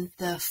feminine,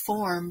 the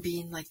form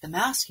being like the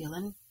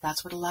masculine,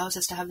 that's what allows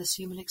us to have this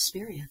human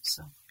experience.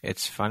 So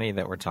it's funny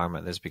that we're talking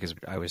about this because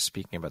I was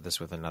speaking about this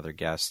with another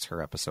guest.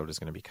 Her episode is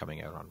going to be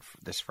coming out on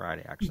this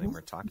Friday, actually.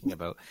 We're talking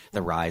about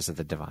the rise of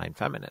the divine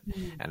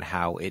feminine and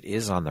how it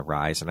is on the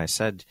rise. And I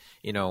said,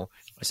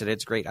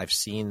 it's great. I've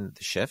seen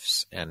the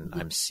shifts and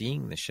I'm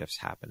seeing the shifts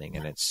happening,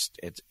 and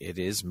it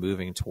is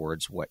moving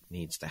towards what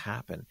needs to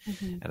happen.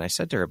 And I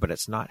said to her, but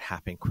it's not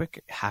happening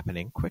quick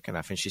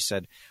enough. And she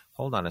said,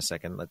 hold on a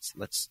second.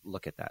 Let's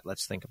look at that.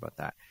 Let's think about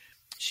that.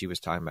 She was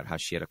talking about how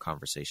she had a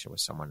conversation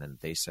with someone, and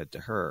they said to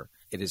her,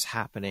 it is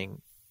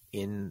happening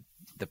in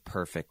the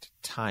perfect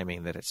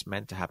timing that it's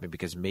meant to happen,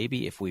 because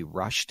maybe if we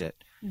rushed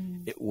it,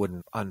 it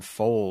wouldn't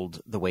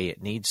unfold the way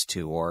it needs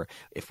to. Or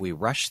if we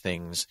rush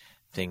things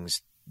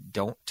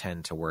don't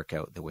tend to work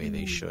out the way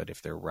they should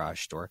if they're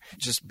rushed. Or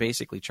just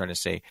basically trying to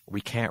say,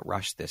 we can't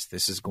rush this.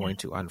 This is going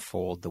to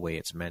unfold the way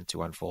it's meant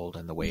to unfold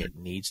and the way it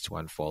needs to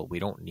unfold. We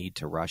don't need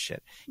to rush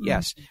it.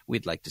 Yes,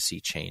 we'd like to see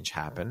change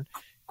happen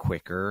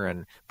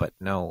quicker, but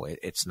no,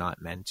 it's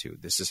not meant to.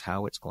 This is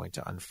how it's going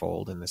to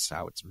unfold, and this is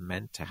how it's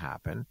meant to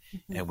happen,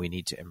 and we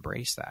need to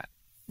embrace that.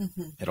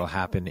 It'll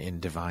happen in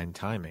divine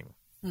timing.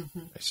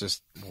 It's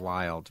just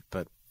wild,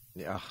 but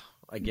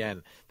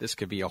again, this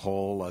could be a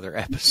whole other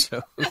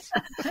episode.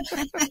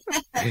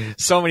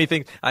 So many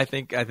things. I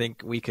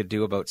think we could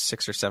do about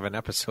 6 or 7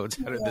 episodes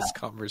out of this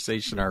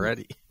conversation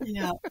already.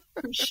 Yeah,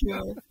 for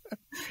sure.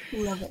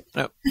 Love it.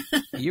 Now,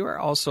 you are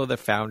also the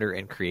founder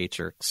and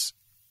creatrix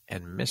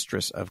and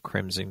mistress of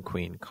Crimson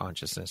Queen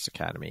Consciousness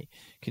Academy.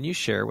 Can you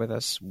share with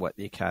us what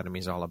the Academy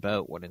is all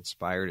about, what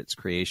inspired its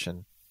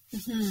creation?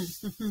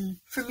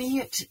 For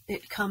me,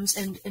 it comes,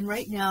 and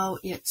right now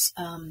it's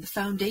the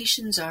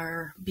foundations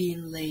are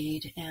being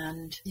laid,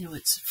 and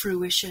its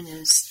fruition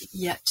is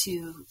yet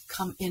to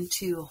come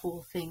into a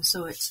whole thing.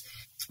 So it's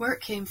where it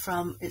came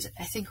from is,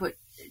 I think, what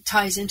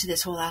ties into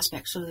this whole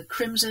aspect. So the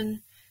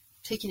crimson,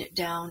 taking it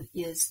down,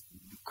 is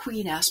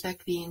queen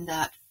aspect, being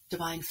that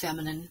divine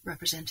feminine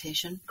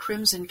representation.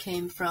 Crimson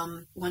came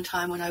from one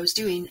time when I was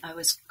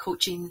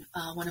coaching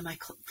one of my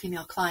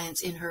female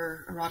clients in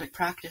her erotic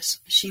practice.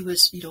 She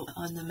was,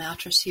 on the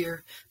mattress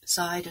here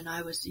beside, and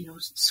I was,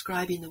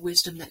 describing the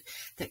wisdom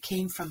that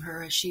came from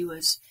her as she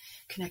was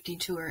connecting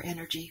to her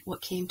energy.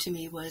 What came to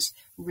me was,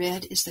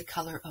 red is the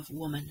color of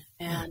woman.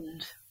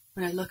 And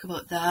when I look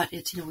about that,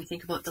 it's, we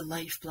think about the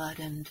lifeblood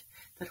and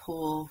that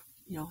whole,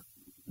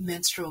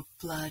 menstrual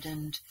blood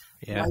and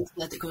life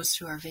blood that goes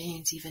through our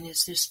veins. Even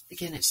it's just,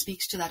 again, it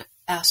speaks to that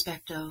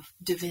aspect of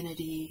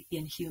divinity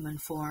in human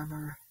form,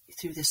 or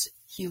through this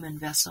human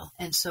vessel.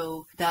 And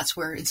so that's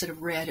where, instead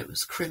of red, it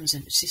was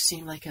crimson. It just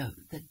seemed like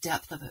the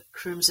depth of it.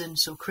 Crimson,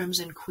 so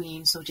crimson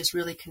queen. So just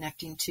really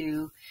connecting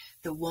to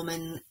the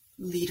woman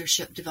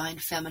leadership, divine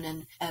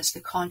feminine, as the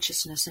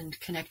consciousness, and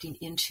connecting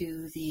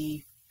into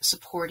the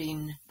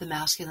supporting the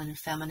masculine and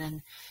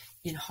feminine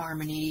in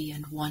harmony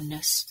and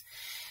oneness.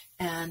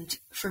 And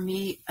for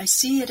me, I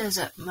see it as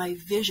my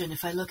vision.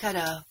 If I look at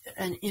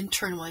an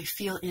internal, I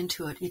feel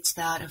into it, it's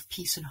that of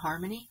peace and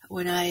harmony.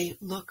 When I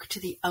look to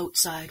the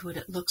outside, what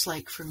it looks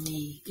like for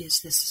me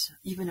is this,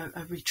 even a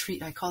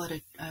retreat. I call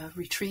it a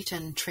retreat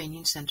and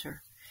training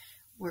center,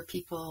 where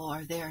people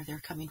are there. They're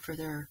coming for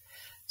their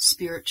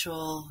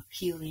spiritual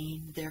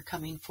healing. They're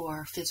coming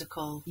for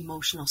physical,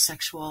 emotional,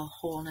 sexual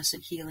wholeness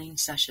and healing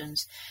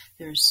sessions.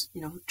 There's,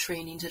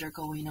 trainings that are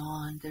going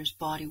on. There's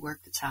body work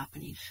that's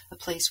happening. A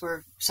place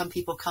where some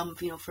people come,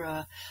 for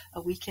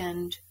a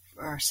weekend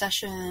for a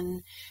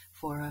session,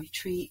 for a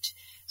retreat.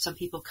 Some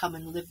people come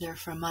and live there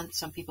for a month.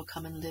 Some people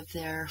come and live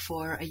there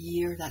for a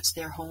year. That's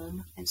their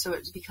home. And so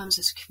it becomes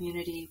this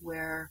community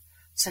where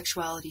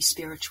sexuality,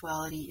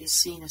 spirituality is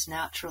seen as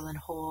natural and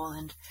whole,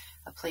 and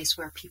a place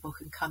where people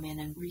can come in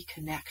and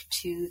reconnect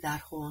to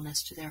that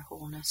wholeness, to their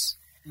wholeness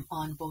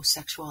on both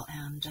sexual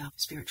and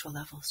spiritual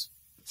levels.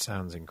 It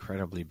sounds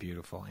incredibly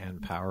beautiful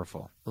and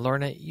powerful.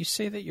 Lorna, you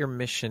say that your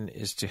mission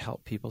is to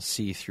help people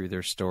see through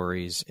their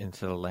stories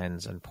into the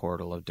lens and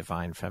portal of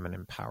divine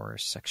feminine power,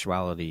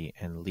 sexuality,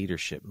 and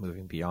leadership,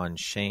 moving beyond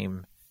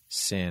shame,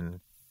 sin,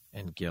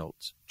 and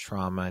guilt,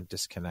 trauma,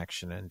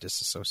 disconnection, and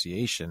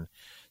disassociation,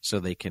 so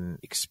they can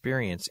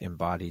experience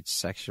embodied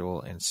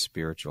sexual and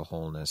spiritual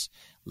wholeness,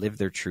 live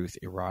their truth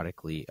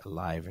erotically,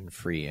 alive and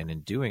free, and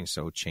in doing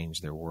so, change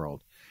their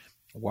world.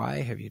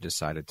 Why have you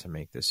decided to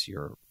make this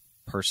your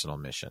personal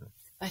mission?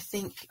 I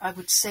think I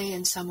would say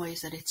in some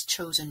ways that it's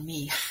chosen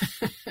me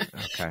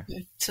Okay.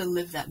 to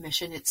live that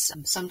mission. It's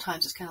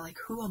sometimes it's kind of like,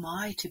 who am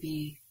I to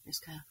be? It's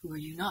kind of, who are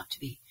you not to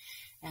be?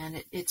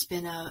 And it's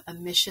been a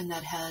mission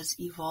that has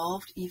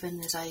evolved even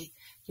as I,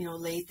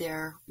 laid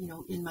there,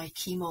 in my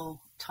chemo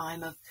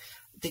time of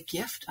the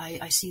gift.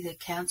 I see the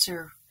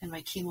cancer and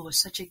my chemo was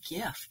such a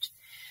gift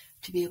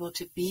to be able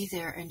to be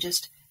there, and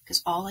just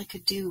because all I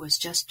could do was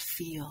just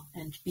feel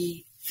and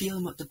be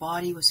feeling what the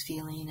body was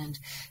feeling and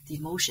the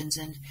emotions.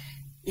 And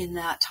in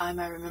that time,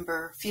 I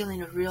remember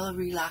feeling a real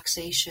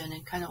relaxation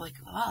and kind of like,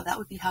 that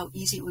would be how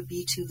easy it would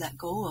be to let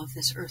go of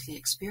this earthly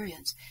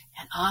experience.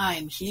 And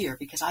I'm here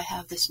because I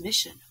have this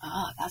mission.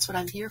 That's what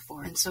I'm here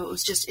for. And so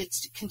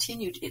it's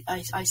continued.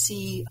 I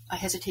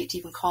hesitate to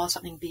even call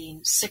something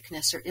being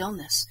sickness or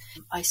illness.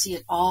 I see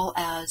it all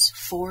as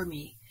for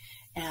me.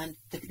 And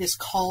this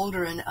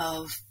cauldron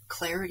of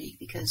clarity,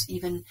 because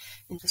even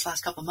in this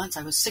last couple of months,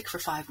 I was sick for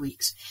 5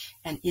 weeks.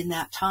 And in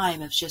that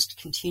time of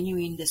just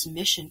continuing this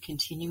mission,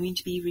 continuing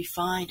to be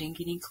refined and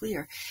getting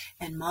clear,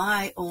 and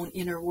my own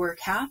inner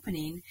work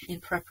happening in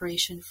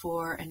preparation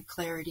for and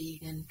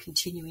clarity and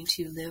continuing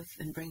to live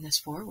and bring this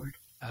forward.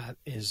 That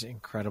is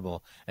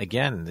incredible.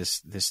 Again,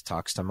 this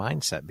talks to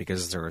mindset,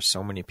 because there are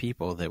so many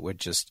people that would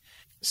just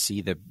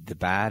see the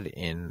bad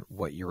in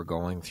what you're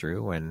going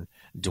through and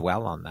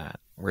dwell on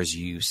that, whereas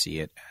you see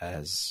it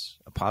as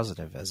a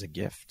positive, as a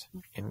gift.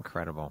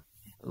 Incredible.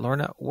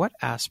 Lorna, what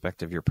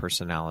aspect of your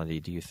personality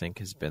do you think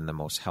has been the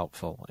most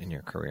helpful in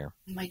your career?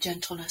 My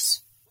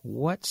gentleness.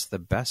 What's the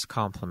best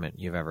compliment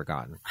you've ever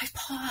gotten? I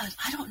pause.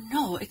 I don't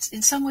know. It's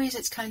in some ways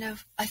it's kind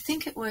of, I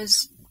think it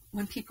was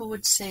when people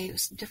would say,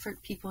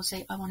 different people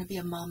say, I want to be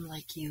a mom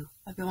like you.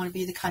 I want to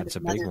be the kind That's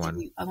of a big mother one.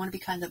 that you, I want to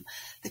be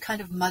the kind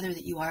of mother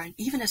that you are. And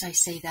even as I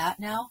say that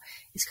now,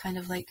 it's kind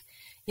of like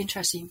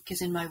interesting,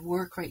 because in my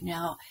work right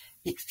now,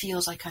 it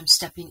feels like I'm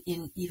stepping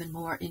in even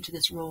more into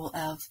this role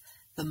of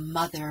the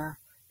mother.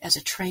 As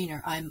a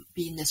trainer, I'm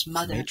being this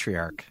mother.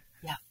 Matriarch.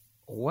 Yeah.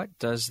 What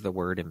does the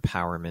word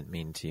empowerment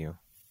mean to you?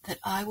 That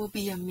I will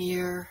be a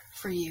mirror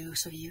for you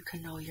so you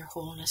can know your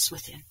wholeness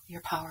within,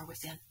 your power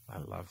within. I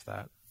love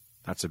that.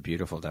 That's a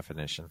beautiful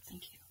definition.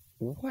 Thank you.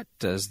 What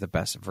does the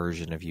best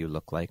version of you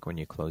look like when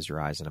you close your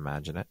eyes and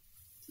imagine it?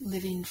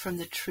 Living from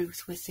the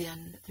truth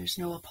within. There's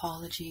no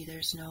apology,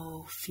 there's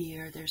no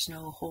fear, there's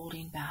no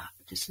holding back.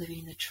 Just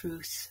living the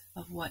truth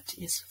of what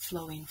is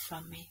flowing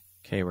from me.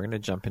 Okay, we're going to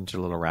jump into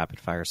a little rapid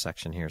fire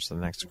section here. So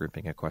the next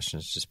grouping of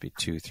questions just be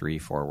 2, 3,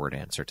 4 word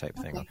answer type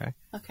thing, okay?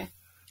 Okay.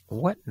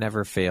 What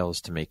never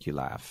fails to make you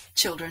laugh?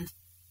 Children.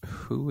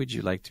 Who would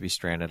you like to be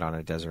stranded on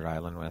a desert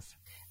island with?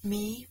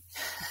 Me.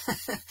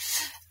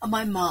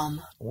 My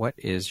mom. What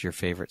is your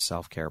favorite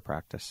self-care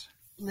practice?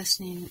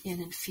 Listening in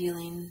and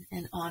feeling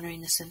and honoring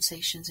the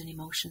sensations and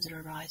emotions that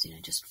are arising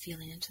and just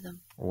feeling into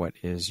them. What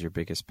is your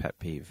biggest pet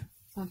peeve?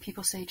 When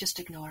people say, just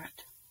ignore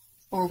it.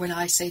 Or when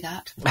I say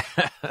that.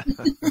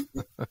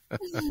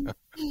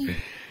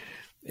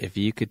 If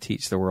you could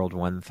teach the world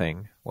one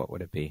thing, what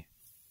would it be?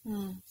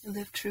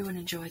 Live true and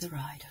enjoy the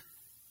ride.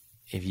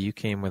 If you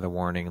came with a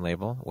warning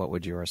label, what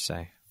would yours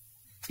say?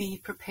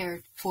 Be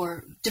prepared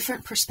for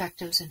different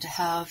perspectives and to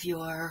have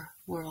your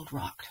world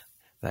rocked.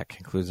 That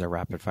concludes our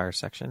rapid fire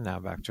section. Now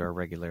back to our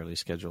regularly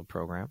scheduled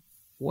program.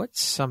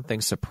 What's something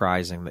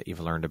surprising that you've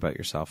learned about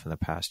yourself in the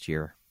past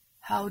year?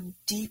 How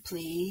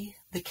deeply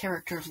the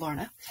character of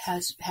Lorna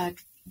has had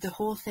the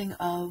whole thing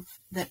of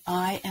that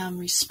I am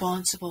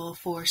responsible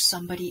for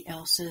somebody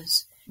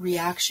else's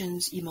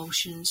reactions,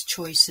 emotions,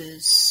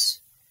 choices,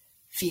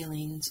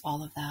 feelings,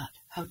 all of that.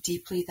 How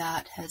deeply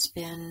that has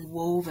been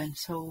woven,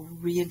 so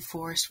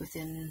reinforced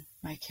within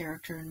my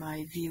character and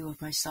my view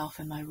of myself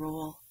and my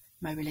role,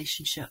 my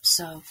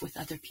relationships with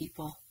other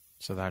people.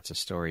 So that's a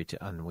story to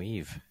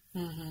unweave.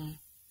 Mm-hmm.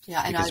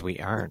 Yeah, because we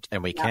aren't,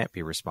 and we can't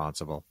be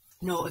responsible.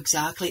 No,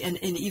 exactly. And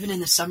even in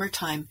the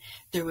summertime,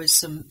 there was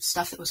some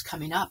stuff that was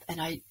coming up,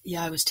 and I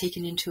was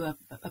taken into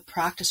a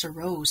practice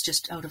arose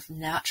just out of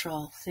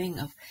natural thing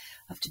of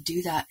to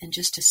do that and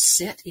just to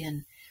sit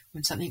in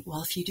when something,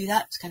 well, if you do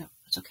that, it's kind of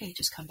It's okay,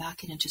 just come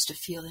back in and just to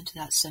feel into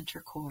that center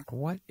core.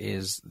 What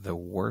is the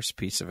worst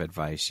piece of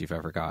advice you've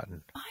ever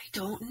gotten? I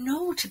don't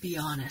know, to be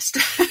honest.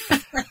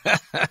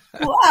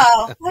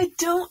 Wow, I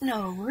don't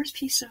know. Worst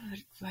piece of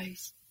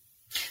advice.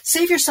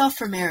 Save yourself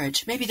for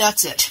marriage. Maybe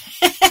that's it.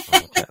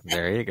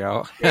 There you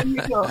go. There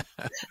you go.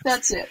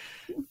 That's it.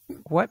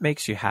 What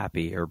makes you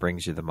happy or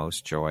brings you the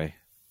most joy?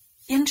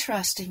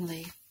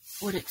 Interestingly,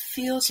 what it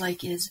feels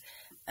like is,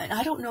 and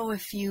I don't know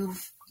if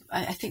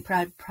I think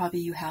Brad,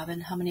 probably you have,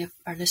 and how many of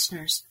our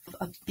listeners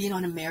have been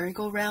on a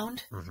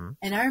merry-go-round. Mm-hmm.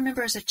 And I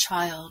remember as a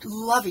child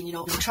loving,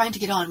 trying to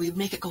get on. We'd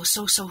make it go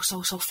so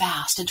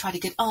fast and try to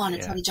get on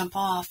and try to jump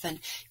off. And,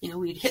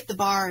 we'd hit the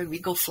bar and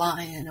we'd go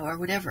flying or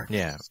whatever.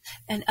 Yeah.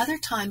 And other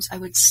times I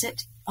would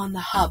sit on the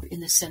hub in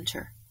the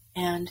center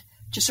and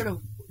just sort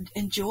of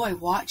enjoy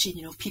watching,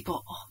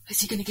 people, is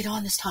he going to get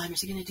on this time?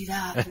 Is he going to do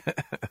that?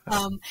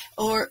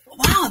 Or,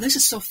 wow, this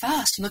is so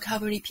fast. And look how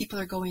many people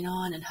are going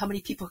on and how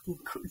many people can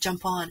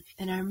jump on.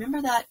 And I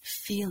remember that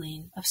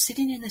feeling of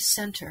sitting in the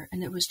center,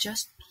 and it was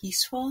just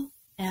peaceful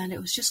and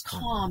it was just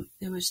calm.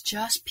 It was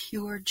just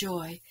pure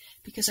joy,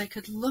 because I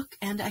could look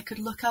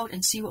out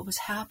and see what was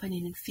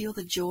happening and feel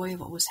the joy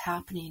of what was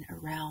happening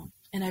around.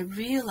 And I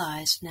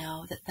realized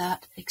now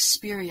that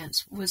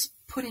experience was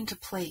put into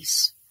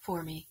place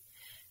for me.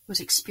 Was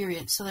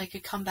experienced so that I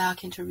could come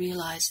back into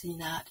realizing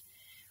that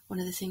one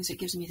of the things that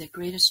gives me the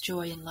greatest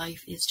joy in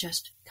life is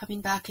just coming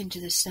back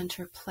into the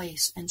center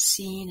place and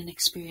seeing and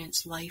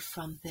experience life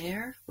from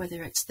there,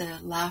 whether it's the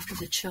laughter of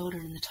the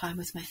children and the time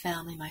with my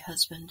family, my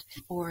husband,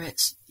 or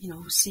it's,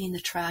 seeing the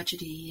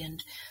tragedy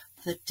and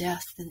the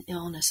death and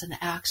illness and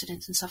the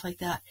accidents and stuff like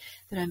that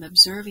I'm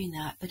observing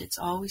that, but it's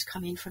always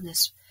coming from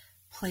this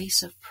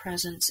place of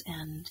presence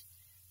and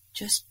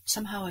just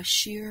somehow a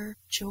sheer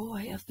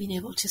joy of being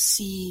able to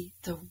see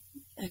the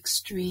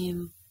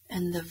extreme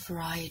and the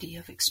variety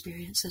of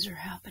experiences are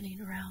happening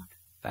around.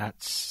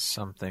 That's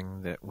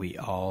something that we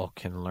all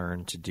can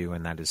learn to do,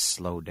 and that is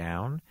slow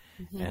down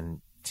and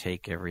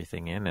take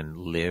everything in and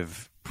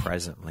live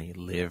presently,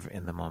 live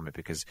in the moment,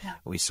 because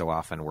we so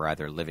often we're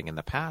either living in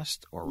the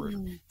past or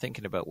we're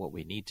thinking about what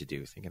we need to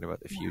do, thinking about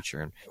the future,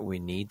 and we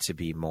need to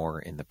be more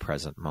in the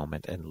present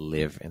moment and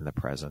live in the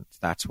present.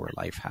 That's where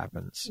life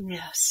happens.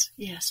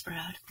 Yes,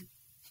 Brad.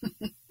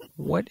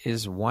 What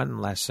is one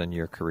lesson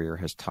your career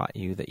has taught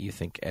you that you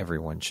think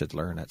everyone should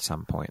learn at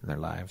some point in their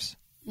lives?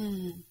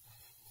 You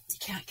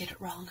can't get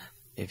it wrong.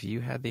 If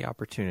you had the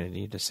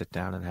opportunity to sit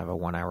down and have a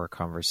 1-hour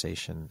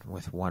conversation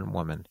with one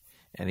woman,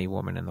 any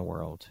woman in the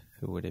world,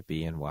 who would it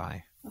be and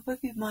why? It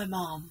would be my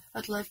mom.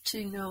 I'd love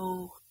to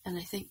know, and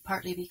I think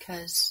partly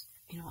because,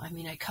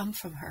 I come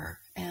from her,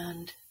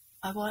 and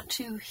I want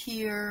to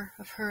hear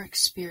of her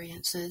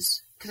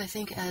experiences, because I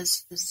think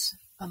as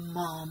a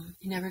mom,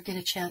 you never get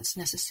a chance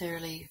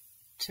necessarily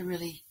to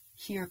really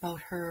hear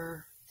about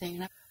her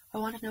thing. I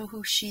want to know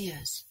who she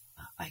is.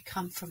 I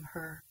come from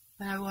her,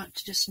 and I want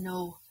to just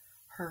know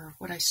her,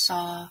 what I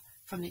saw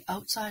from the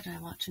outside, and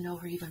I want to know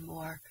her even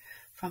more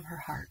from her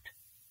heart.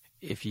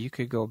 If you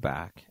could go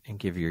back and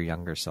give your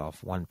younger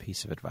self one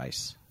piece of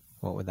advice,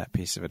 what would that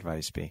piece of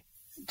advice be?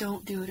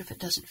 Don't do it if it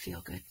doesn't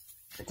feel good.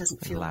 If it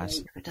doesn't feel right,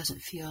 if it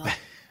doesn't feel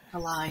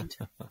aligned.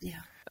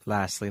 Yeah.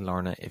 Lastly,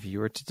 Lorna, if you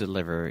were to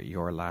deliver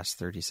your last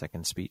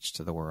 30-second speech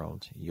to the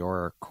world,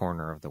 your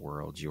corner of the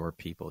world, your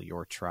people,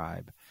 your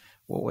tribe,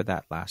 what would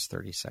that last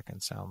 30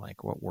 seconds sound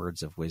like? What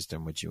words of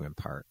wisdom would you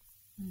impart?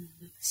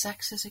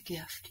 Sex is a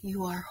gift.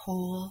 You are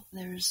whole.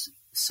 There's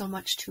so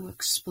much to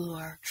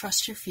explore.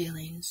 Trust your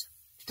feelings.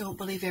 Don't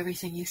believe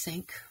everything you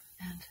think,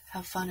 and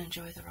have fun.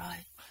 Enjoy the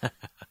ride.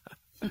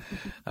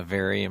 A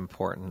very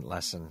important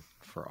lesson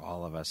for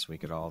all of us. We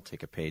could all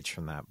take a page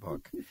from that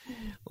book.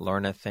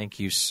 Lorna, thank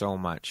you so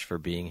much for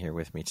being here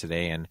with me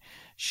today and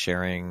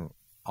sharing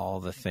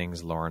all the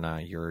things,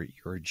 Lorna, your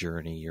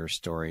journey, your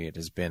story. It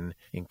has been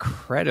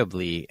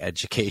incredibly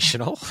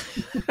educational,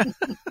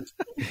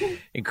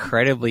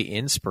 incredibly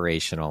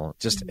inspirational.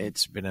 Just,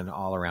 it's been an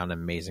all-around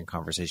amazing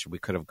conversation. We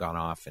could have gone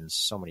off in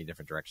so many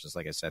different directions.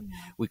 Like I said,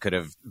 we could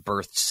have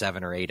birthed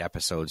 7 or 8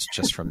 episodes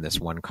just from this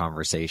one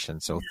conversation.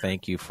 So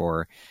thank you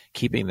for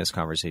keeping this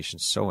conversation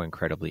so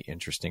incredibly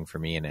interesting for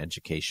me and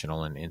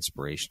educational and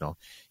inspirational.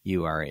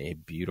 You are a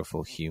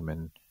beautiful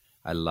human.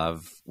 I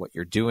love what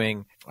you're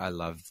doing. I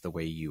love the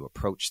way you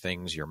approach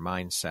things, your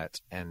mindset,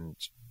 and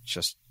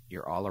just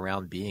your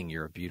all-around being.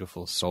 You're a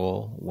beautiful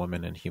soul,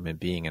 woman, and human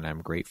being, and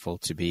I'm grateful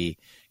to be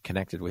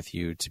connected with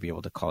you, to be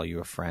able to call you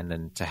a friend,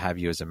 and to have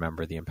you as a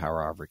member of the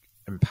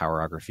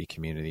Empowerography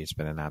community. It's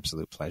been an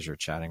absolute pleasure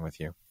chatting with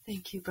you.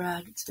 Thank you,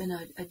 Brad. It's been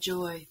a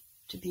joy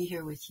to be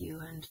here with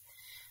you, and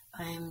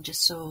I am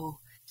just so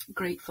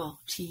grateful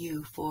to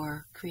you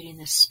for creating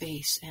this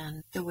space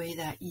and the way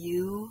that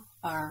you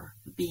are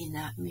being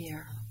that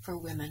mirror for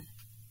women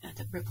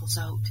that ripples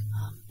out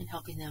in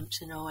helping them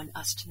to know and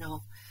us to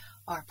know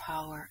our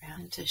power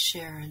and to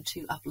share and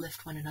to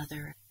uplift one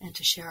another and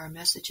to share our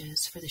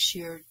messages for the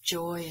sheer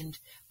joy and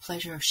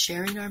pleasure of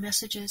sharing our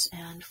messages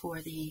and for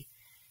the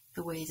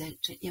way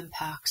that it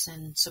impacts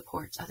and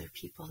supports other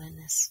people in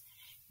this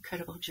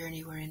incredible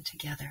journey we're in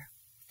together.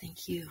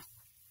 Thank you.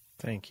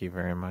 Thank you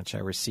very much. I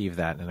receive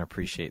that and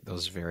appreciate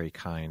those very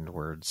kind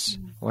words.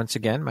 Once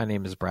again, my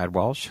name is Brad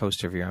Walsh,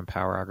 host of your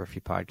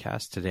Empowerography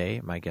podcast.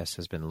 Today, my guest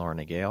has been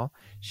Lorna Gale.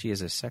 She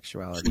is a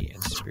sexuality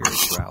and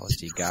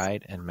spirituality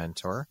guide and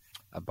mentor,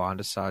 a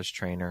bondage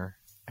trainer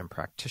and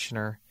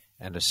practitioner,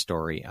 and a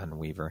story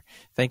unweaver.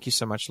 Thank you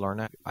so much,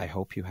 Lorna. I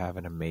hope you have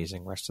an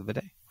amazing rest of the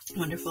day.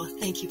 Wonderful.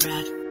 Thank you,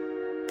 Brad.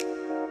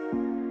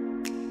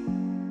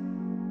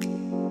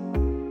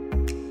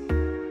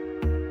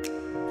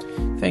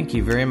 Thank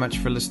you very much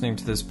for listening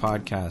to this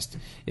podcast.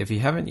 If you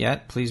haven't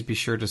yet, please be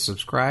sure to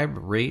subscribe,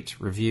 rate,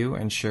 review,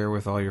 and share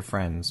with all your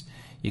friends.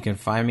 You can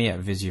find me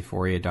at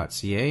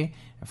visuphoria.ca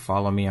and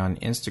follow me on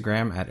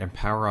Instagram at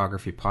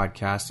Empowerography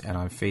Podcast and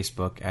on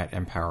Facebook at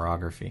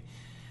Empowerography.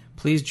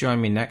 Please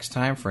join me next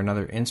time for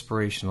another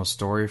inspirational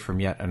story from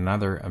yet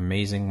another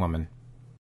amazing woman.